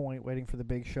up at the point waiting for the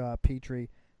big shot. Petry,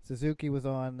 Suzuki was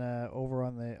on over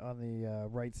on the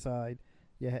right side.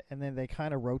 Yeah, and then they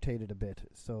kind of rotated a bit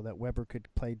so that Weber could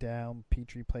play down,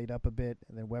 Petry played up a bit,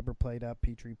 and then Weber played up,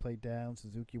 Petry played down,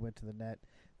 Suzuki went to the net.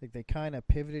 Like they kind of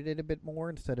pivoted it a bit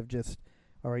more instead of just,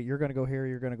 all right, you're going to go here,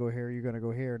 you're going to go here, you're going to go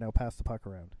here, now pass the puck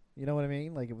around. You know what I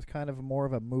mean? Like it was kind of more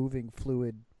of a moving,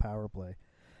 fluid power play.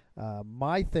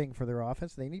 My thing for their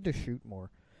offense, they need to shoot more.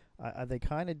 They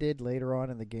kind of did later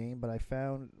on in the game, but I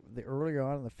found earlier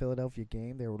on in the Philadelphia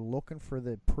game, they were looking for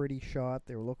the pretty shot.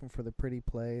 They were looking for the pretty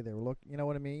play. They were you know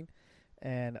what I mean?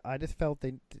 And I just felt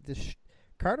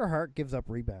Carter Hart gives up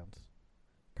rebounds.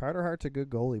 Carter Hart's a good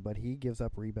goalie, but he gives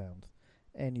up rebounds.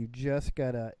 And you just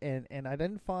gotta, and I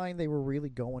didn't find they were really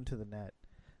going to the net.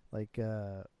 Like,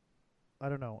 I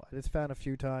don't know. I just found a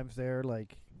few times there,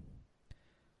 like,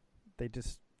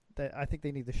 I think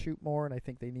they need to shoot more, and I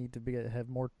think they need to have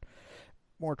more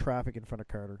traffic in front of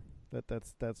Carter.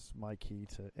 That's my key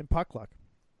to. And puck luck.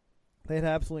 They had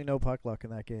absolutely no puck luck in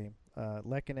that game.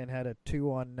 Lehkonen had a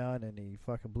 2-on-none, and he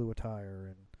fucking blew a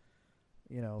tire.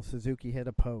 And, Suzuki hit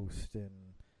a post.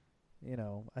 And,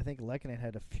 I think Lehkonen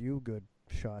had a few good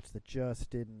shots that just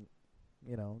didn't,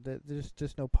 there's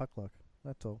just no puck luck.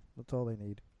 That's all. That's all they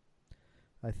need.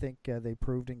 I think they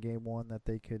proved in game one that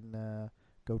they can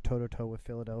go toe-to-toe with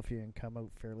Philadelphia and come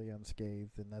out fairly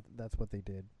unscathed, and that's what they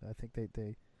did. I think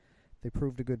they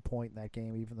proved a good point in that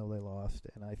game, even though they lost.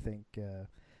 And I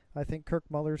think Kirk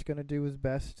Muller's going to do his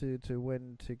best to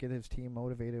get his team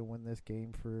motivated and win this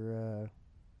game for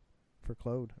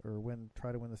Claude, or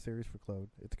try to win the series for Claude.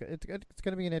 It's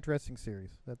going to be an interesting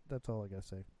series. That's all I got to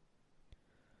say.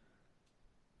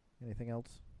 Anything else?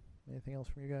 Anything else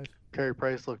from you guys? Carey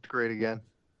Price looked great again.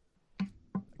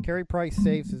 Carey Price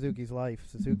saved Suzuki's life.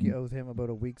 Suzuki owes him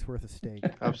about a week's worth of steak.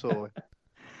 Absolutely.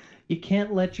 You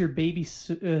can't let your baby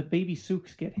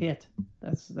Sooks get hit.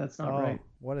 That's not right.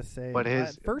 What a save! But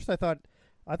at first, I thought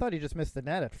he just missed the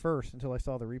net at first until I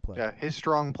saw the replay. Yeah, his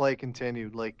strong play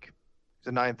continued. Like it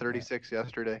was a 9:36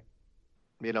 yesterday.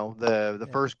 The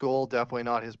first goal definitely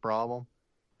not his problem.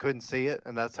 Couldn't see it,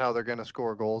 and that's how they're going to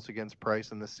score goals against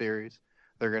Price in this series.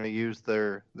 They're going to use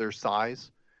their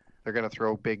size. They're going to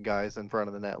throw big guys in front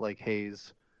of the net like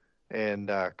Hayes and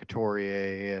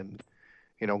Couturier and,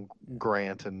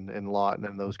 Grant and Lawton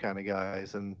and those kind of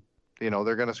guys. And,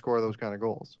 they're going to score those kind of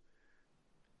goals.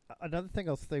 Another thing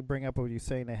else they bring up when you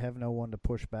saying they have no one to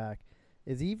push back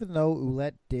is even though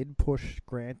Ouellette did push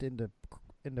Grant into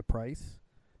Price,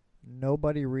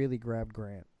 nobody really grabbed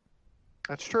Grant.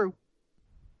 That's true.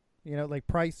 Like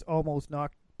Price almost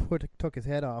took his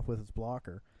head off with his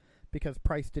blocker, because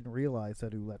Price didn't realize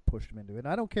that Ouellette pushed him into it. And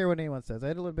I don't care what anyone says. I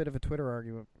had a little bit of a Twitter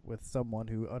argument with someone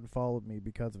who unfollowed me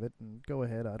because of it, and go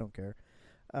ahead, I don't care.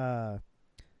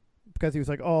 Because he was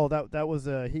like, "Oh, that was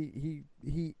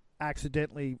he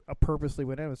accidentally purposely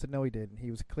went in." I said, "No, he didn't. He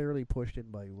was clearly pushed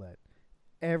in by Ouellette."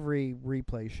 Every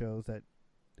replay shows that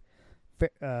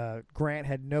Grant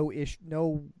had no issue.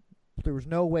 There was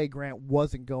no way Grant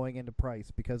wasn't going into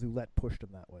Price because Ouellette pushed him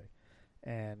that way.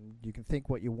 And you can think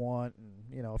what you want,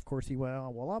 and of course he went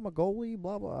on, well, I'm a goalie,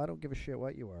 blah blah. I don't give a shit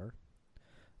what you are,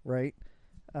 right?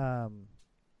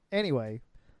 Anyway,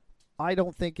 I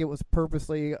don't think it was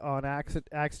purposely on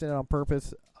accident on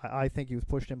purpose. I think he was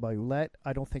pushed in by Ouellette.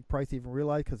 I don't think Price even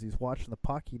realized because he was watching the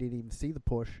puck. He didn't even see the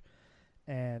push,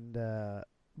 and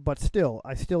but still,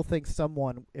 I still think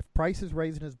if Price is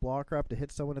raising his blocker up to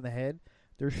hit someone in the head,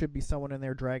 there should be someone in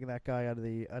there dragging that guy out of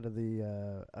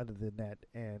the net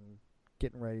and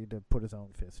getting ready to put his own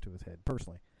fist to his head,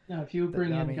 personally. Now, if you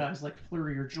bring in guys like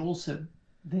Fleury or Juleson,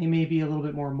 they may be a little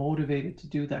bit more motivated to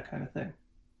do that kind of thing.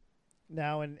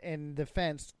 Now, in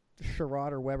defense,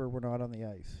 Sherrod or Weber were not on the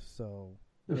ice, so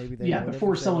maybe they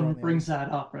before someone brings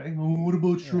that up, right? Oh, what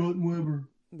about Sherrod and Weber?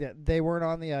 Yeah, they weren't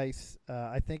on the ice.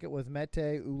 I think it was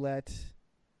Mete, Ouellette.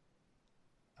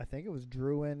 I think it was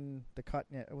Drouin,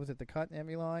 was it the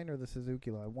Kotkaniemi line or the Suzuki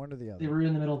line? One or the other. They were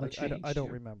in the middle of the change. I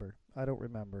don't remember. I don't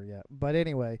remember yet. But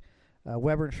anyway,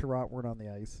 Weber and Sherratt weren't on the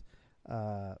ice.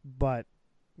 But,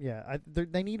 yeah,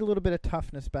 they need a little bit of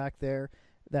toughness back there.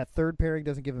 That third pairing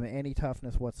doesn't give them any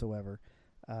toughness whatsoever.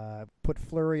 Put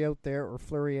Fleury out there, or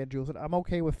Fleury and Jules. I'm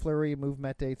okay with Fleury and move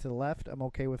Mete to the left. I'm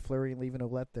okay with Fleury and leaving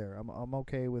Ouellette there. I'm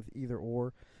okay with either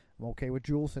or. I'm okay with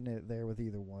Jules there with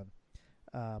either one.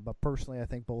 But personally, I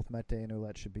think both Mete and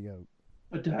Ouellette should be out.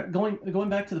 But going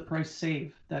back to the Price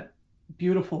save, that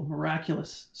beautiful,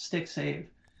 miraculous stick save,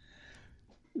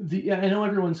 I know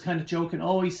everyone's kind of joking.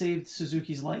 Oh, he saved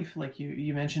Suzuki's life, like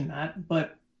you mentioned that,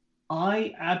 but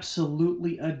I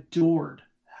absolutely adored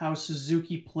how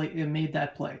Suzuki made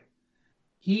that play.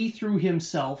 He threw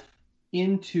himself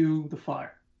into the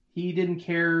fire. He didn't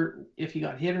care if he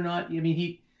got hit or not. I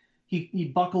mean, he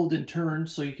buckled and turned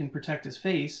so you can protect his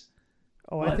face.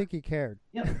 Oh, But I think he cared.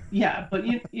 yeah, but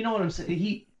you know what I'm saying.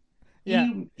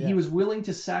 He was willing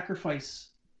to sacrifice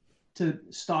to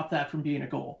stop that from being a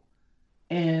goal,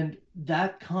 and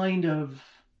that kind of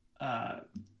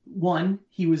one,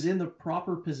 he was in the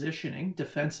proper positioning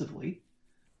defensively.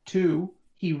 Two,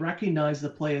 he recognized the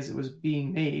play as it was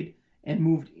being made and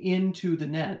moved into the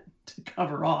net to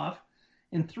cover off.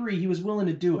 And three, he was willing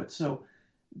to do it. So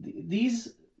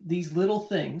these little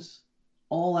things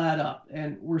all add up,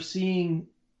 and we're seeing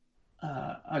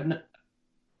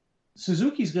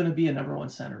Suzuki's going to be a number one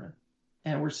centerman,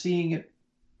 and we're seeing it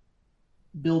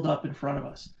build up in front of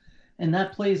us. And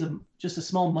that plays just a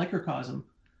small microcosm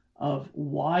of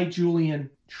why Julian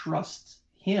trusts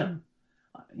him.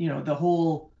 The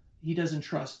whole he doesn't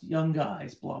trust young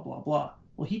guys, blah, blah, blah.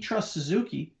 Well, he trusts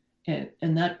Suzuki, and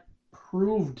that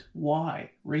proved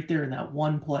why right there in that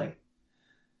one play.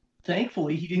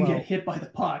 Thankfully, he didn't get hit by the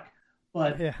puck,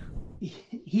 but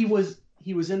he was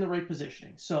in the right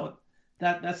positioning. So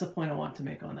that's the point I want to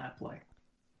make on that play.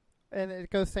 And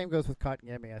same goes with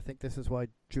Kotkaniemi. I think this is why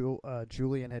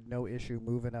Julian had no issue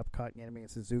moving up Kotkaniemi and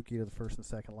Suzuki to the first and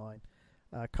second line.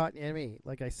 Kotkaniemi,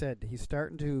 like I said, he's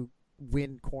starting to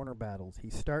win corner battles.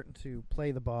 He's starting to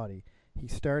play the body.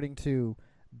 He's starting to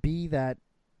be that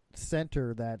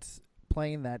center that's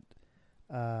playing that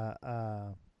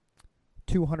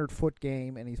 200-foot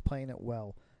game, and he's playing it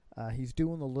well. He's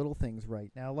doing the little things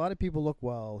right. Now, a lot of people look,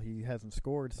 he hasn't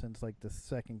scored since like the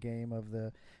second game of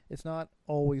the... It's not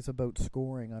always about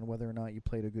scoring on whether or not you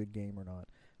played a good game or not.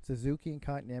 Suzuki and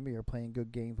Kotkaniemi are playing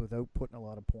good games without putting a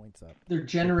lot of points up. They're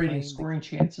generating scoring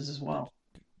chances as well.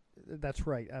 That's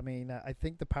right. I mean, I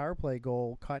think the power play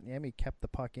goal, Kotkaniemi kept the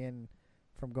puck in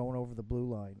from going over the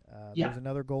blue line. There's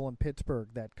another goal in Pittsburgh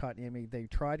that Kotkaniemi, the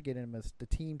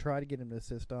team tried to get him to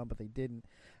assist on, but they didn't.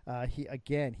 He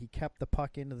kept the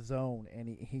puck into the zone, and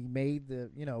he made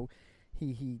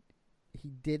he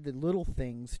did the little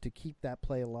things to keep that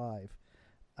play alive.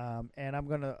 And I'm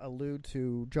going to allude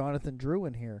to Jonathan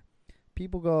Drouin here.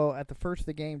 People go, at the first of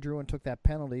the game, Drouin took that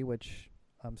penalty, which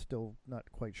I'm still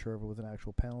not quite sure if it was an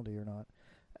actual penalty or not,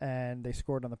 and they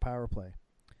scored on the power play.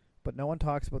 But no one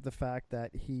talks about the fact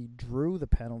that he drew the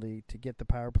penalty to get the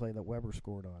power play that Weber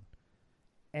scored on.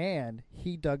 And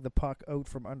he dug the puck out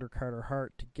from under Carter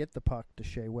Hart to get the puck to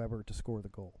Shea Weber to score the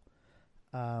goal.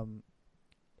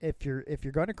 If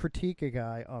you're going to critique a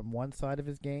guy on one side of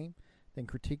his game, then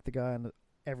critique the guy on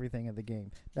everything in the game.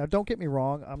 Now, don't get me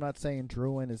wrong. I'm not saying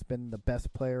Drouin has been the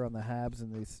best player on the Habs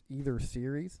in either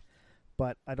series,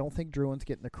 but I don't think Drouin's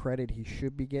getting the credit he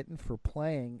should be getting for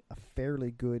playing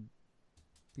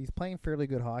He's playing fairly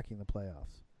good hockey in the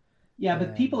playoffs. Yeah,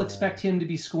 but people expect him to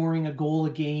be scoring a goal a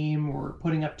game or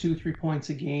putting up 2-3 points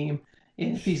a game.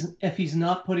 And if he's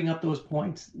not putting up those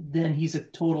points, then he's a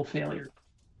total failure.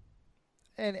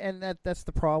 And that's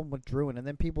the problem with Drouin. And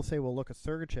then people say, well, look at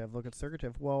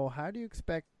Sergachev. Well, how do you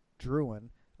expect Drouin,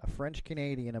 a French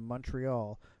Canadian in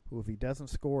Montreal, who if he doesn't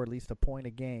score at least a point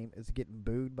a game is getting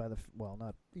booed by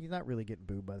he's not really getting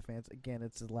booed by the fans. Again,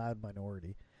 it's a loud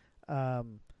minority.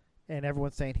 And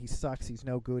everyone's saying he sucks, he's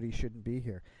no good, he shouldn't be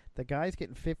here. The guy's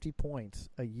getting 50 points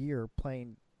a year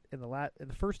playing in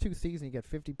the first two seasons. He got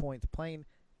 50 points playing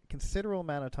a considerable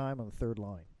amount of time on the third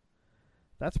line.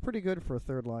 That's pretty good for a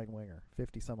third line winger,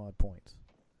 50 some odd points,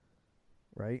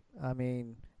 right? I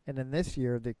mean, and then this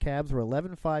year the Cavs were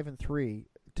 11-5-3,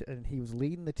 and he was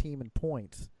leading the team in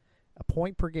points, a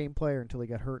point per game player until he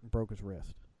got hurt and broke his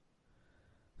wrist.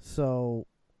 So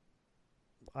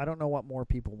I don't know what more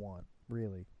people want,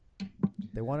 really.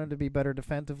 They want him to be better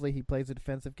defensively. He plays a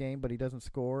defensive game, but he doesn't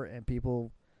score, and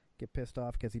people get pissed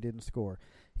off because he didn't score.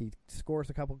 He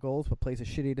scores a couple goals, but plays a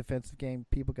shitty defensive game.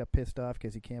 People got pissed off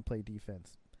because he can't play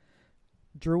defense.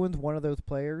 Drouin's one of those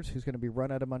players who's going to be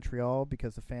run out of Montreal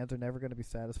because the fans are never going to be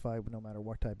satisfied no matter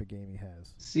what type of game he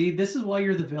has. See, this is why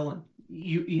you're the villain.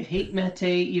 You hate Mete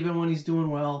even when he's doing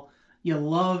well. You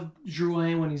love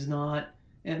Drouin when he's not.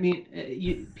 I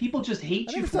mean, people just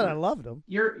hate you. I never said I loved him.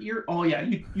 You're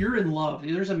in love.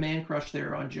 There's a man crush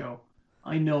there on Joe.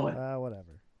 I know it.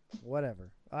 Whatever.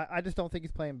 I just don't think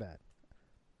he's playing bad.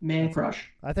 Man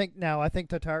crush. I think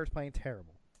Tatar's playing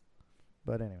terrible.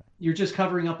 But anyway, you're just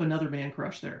covering up another man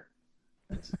crush there.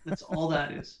 That's all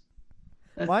that is.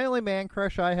 My only man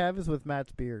crush I have is with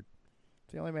Matt's beard.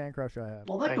 It's the only man crush I have.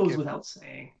 Well, that goes without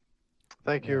saying.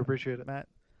 Thank you. Appreciate it, Matt.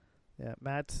 Yeah,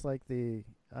 Matt's like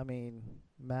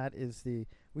Matt is the.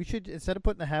 We should, instead of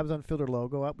putting the Habs Unfiltered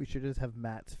logo up, we should just have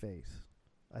Matt's face.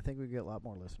 I think we'd get a lot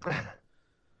more listeners.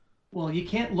 Well, you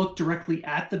can't look directly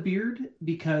at the beard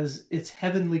because its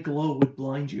heavenly glow would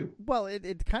blind you. Well,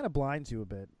 it kind of blinds you a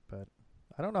bit, but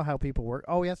I don't know how people work.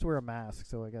 Oh, he has to wear a mask,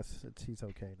 so I guess he's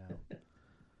okay now.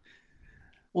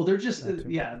 Well, they're just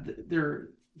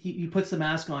he puts the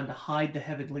mask on to hide the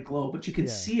heavenly glow, but you can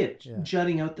see it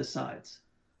jutting out the sides.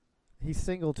 He's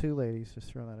single too, ladies.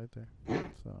 Just throwing that out there.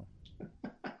 So.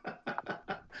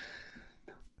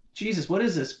 Jesus, what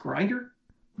is this? Grindr?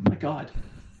 Oh my God.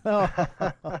 Oh.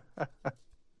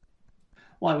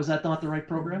 Why, was that not the right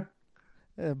program?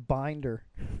 Binder.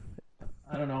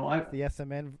 I don't know. The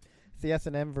S&M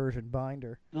version,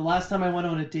 Binder. The last time I went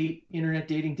on a date, internet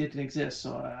dating didn't exist,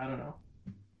 so I don't know.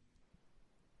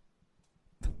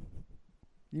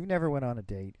 You never went on a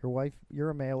date. You're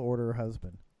a mail order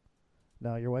husband.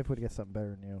 No, your wife would get something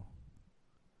better than you.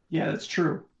 Yeah, that's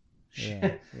true.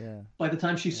 Yeah. By the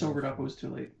time she sobered up, it was too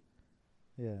late.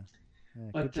 Yeah.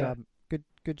 But, good job.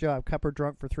 Good job. Kept her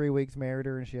drunk for 3 weeks, married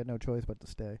her, and she had no choice but to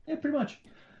stay. Yeah, pretty much.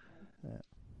 Yeah.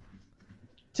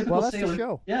 Typical that's sailor. the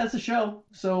show. Yeah, that's the show.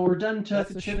 So we're done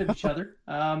chucking shit at each other.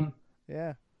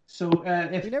 Yeah. So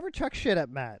we never chuck shit at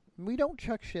Matt. We don't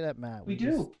chuck shit at Matt. We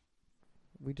do.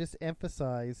 We just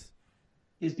emphasize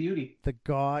his beauty. The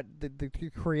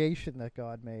creation that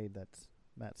God made. That's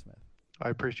Matt Smith. I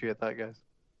appreciate that, guys.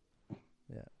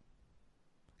 Yeah.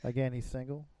 Again, he's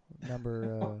single.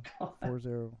 Number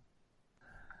 40.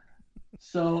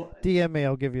 So DM me.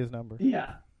 I'll give you his number.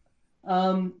 Yeah.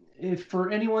 If for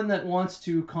anyone that wants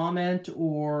to comment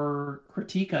or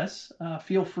critique us,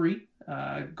 feel free.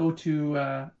 Go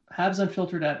to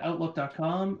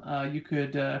habsunfiltered@outlook.com. You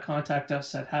could contact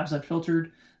us at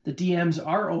habsunfiltered. The DMs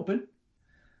are open.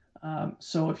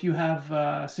 So if you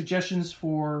have suggestions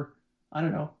for, I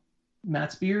don't know,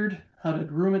 Matt's beard, how to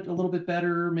groom it a little bit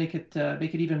better, make it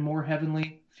even more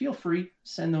heavenly, feel free,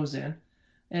 send those in.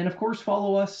 And of course,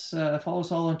 follow us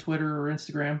all on Twitter or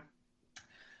Instagram.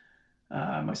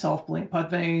 Myself, Blaine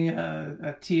Potvin,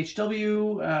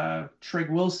 THW, Treg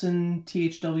Wilson,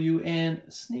 THW, and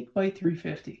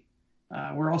Snakebite350.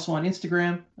 We're also on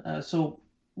Instagram, so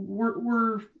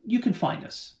you can find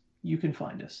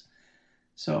us.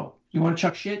 So you want to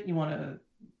chuck shit, you want to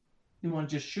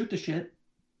just shoot the shit,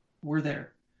 we're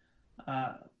there.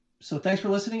 So thanks for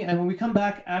listening, and when we come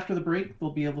back after the break,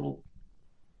 there'll be a little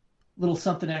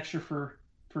something extra for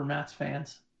Matt's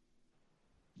fans.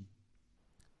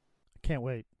 Can't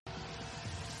wait.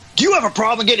 Do you have a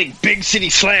problem getting big city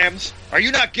slams? Are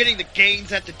you not getting the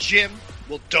gains at the gym?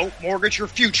 Well, don't mortgage your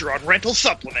future on rental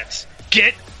supplements.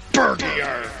 Get Bergie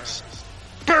Arms.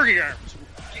 Bergie Arms will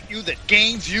get you the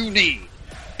gains you need.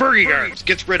 Bergie Arms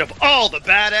gets rid of all the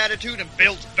bad attitude and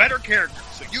builds better character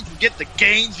so you can get the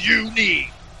gains you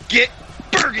need. Get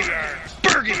Bergie Arms.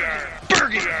 Bergie Arms.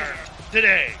 Bergie Arms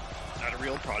today. Not a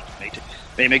real product.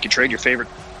 May make you trade your favorite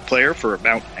player for a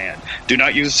mount, and do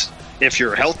not use if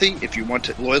you're healthy. If you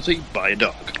want loyalty, buy a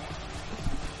dog.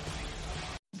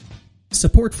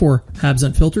 Support for Habs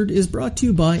Unfiltered is brought to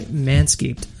you by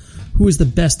Manscaped, who is the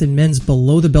best in men's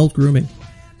below-the-belt grooming.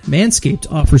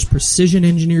 Manscaped offers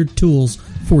precision-engineered tools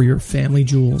for your family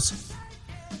jewels.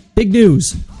 Big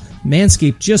news!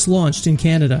 Manscaped just launched in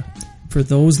Canada. For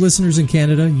those listeners in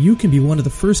Canada, you can be one of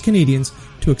the first Canadians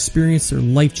to experience their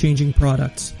life-changing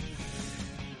products.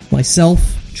 Myself,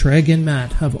 Treg, and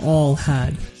Matt have all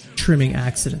had trimming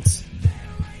accidents.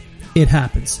 It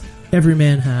happens. Every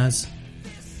man has.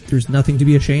 There's nothing to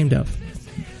be ashamed of.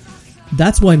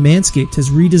 That's why Manscaped has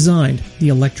redesigned the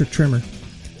electric trimmer.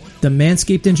 The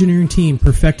Manscaped engineering team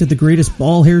perfected the greatest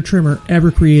ball hair trimmer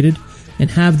ever created and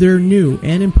have their new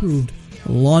and improved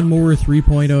Lawnmower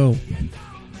 3.0.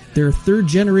 Their third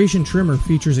generation trimmer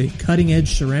features a cutting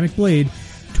edge ceramic blade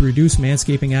to reduce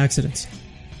manscaping accidents.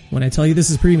 When I tell you this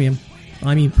is premium,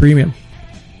 I mean premium.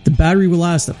 The battery will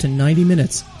last up to 90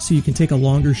 minutes, so you can take a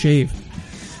longer shave.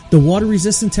 The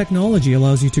water-resistant technology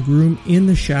allows you to groom in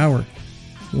the shower.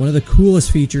 One of the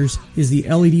coolest features is the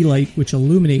LED light, which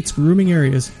illuminates grooming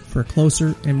areas for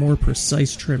closer and more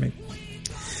precise trimming.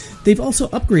 They've also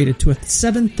upgraded to a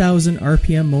 7,000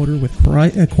 RPM motor with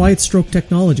quiet stroke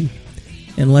technology.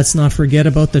 And let's not forget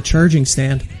about the charging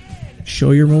stand.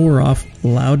 Show your mower off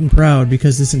loud and proud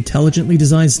because this intelligently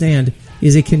designed stand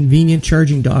is a convenient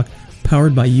charging dock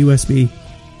powered by USB.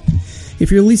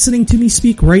 If you're listening to me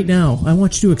speak right now, I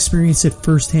want you to experience it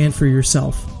firsthand for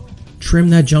yourself. Trim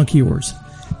that junk of yours.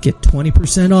 Get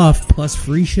 20% off plus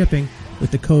free shipping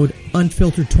with the code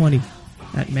UNFILTERED20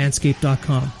 at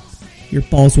manscaped.com. Your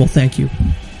balls will thank you.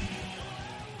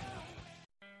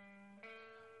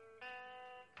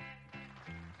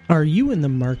 Are you in the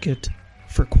market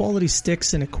for quality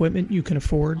sticks and equipment you can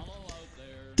afford?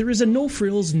 There is a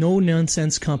no-frills,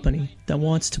 no-nonsense company that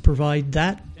wants to provide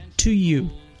that to you.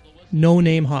 No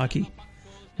Name Hockey.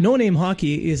 No Name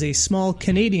Hockey is a small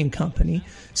Canadian company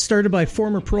started by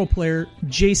former pro player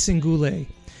Jason Goulet.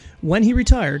 When he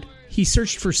retired, he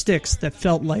searched for sticks that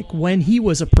felt like when he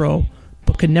was a pro,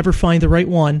 but could never find the right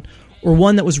one, or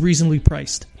one that was reasonably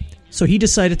priced. So he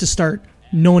decided to start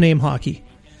No Name Hockey.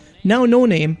 Now No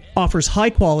Name offers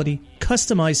high-quality,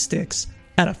 customized sticks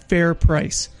at a fair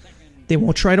price. They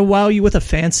won't try to wow you with a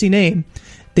fancy name.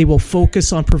 They will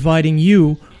focus on providing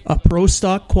you a pro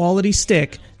stock quality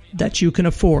stick that you can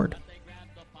afford.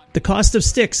 The cost of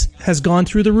sticks has gone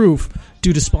through the roof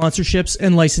due to sponsorships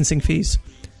and licensing fees.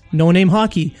 No Name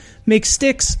Hockey makes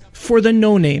sticks for the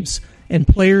no-names and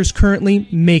players currently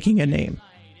making a name.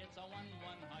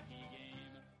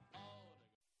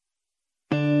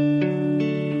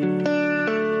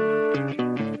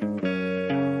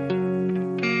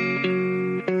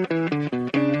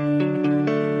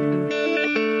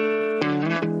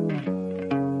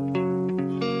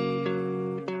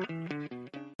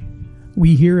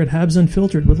 We here at Habs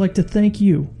Unfiltered would like to thank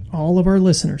you, all of our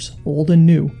listeners, old and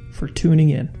new, for tuning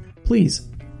in. Please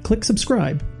click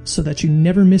subscribe so that you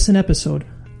never miss an episode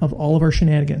of all of our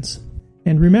shenanigans.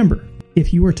 And remember,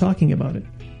 if you are talking about it,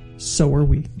 so are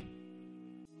we.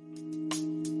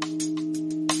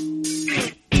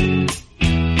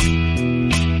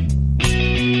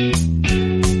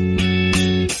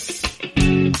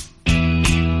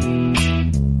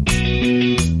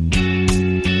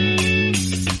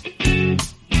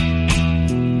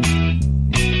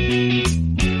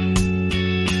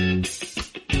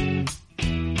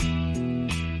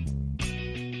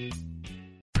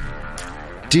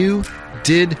 Do,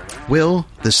 Did, Will,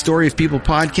 the Story of People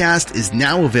podcast is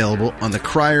now available on the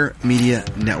Crier Media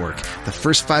Network. The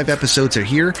first 5 episodes are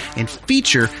here and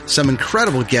feature some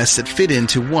incredible guests that fit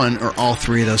into one or all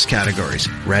 3 of those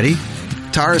categories. Ready?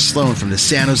 Tara Sloan from the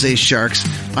San Jose Sharks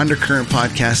Undercurrent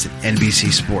podcast at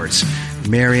NBC Sports.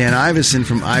 Marianne Iveson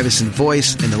from Iveson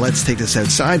Voice and the Let's Take This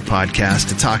Outside podcast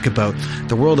to talk about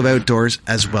the world of outdoors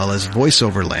as well as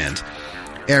voiceover land.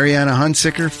 Ariana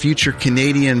Hunsicker, future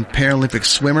Canadian Paralympic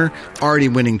swimmer, already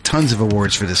winning tons of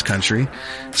awards for this country.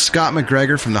 Scott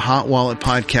McGregor from the Hot Wallet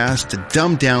podcast to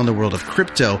dumb down the world of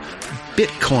crypto,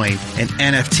 Bitcoin, and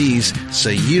NFTs so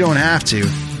you don't have to.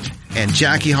 And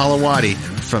Jackie Holowati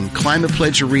from Climate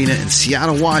Pledge Arena in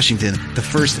Seattle, Washington, the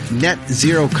first net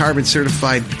zero carbon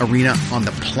certified arena on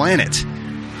the planet.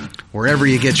 Wherever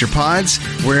you get your pods,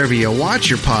 wherever you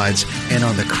watch your pods, and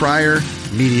on the Crier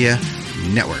Media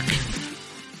Network.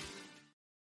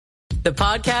 The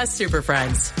Podcast Super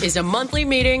Friends is a monthly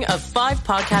meeting of 5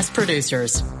 podcast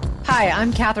producers. Hi,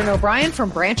 I'm Catherine O'Brien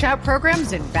from Branch Out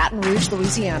Programs in Baton Rouge,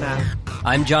 Louisiana.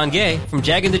 I'm John Gay from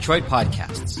Jag and Detroit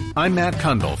Podcasts. I'm Matt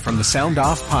Kundle from the Sound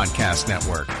Off Podcast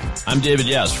Network. I'm David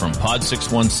Yaz from Pod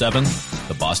 617,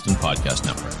 the Boston Podcast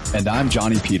Network. And I'm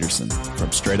Johnny Peterson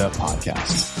from Straight Up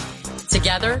Podcasts.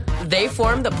 Together, they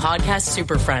form the Podcast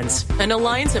Super Friends, an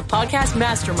alliance of podcast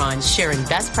masterminds sharing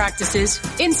best practices,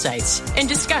 insights, and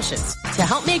discussions to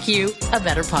help make you a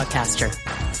better podcaster.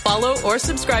 Follow or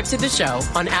subscribe to the show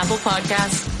on Apple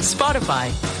Podcasts,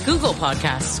 Spotify, Google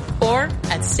Podcasts, or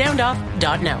at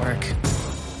soundoff.network.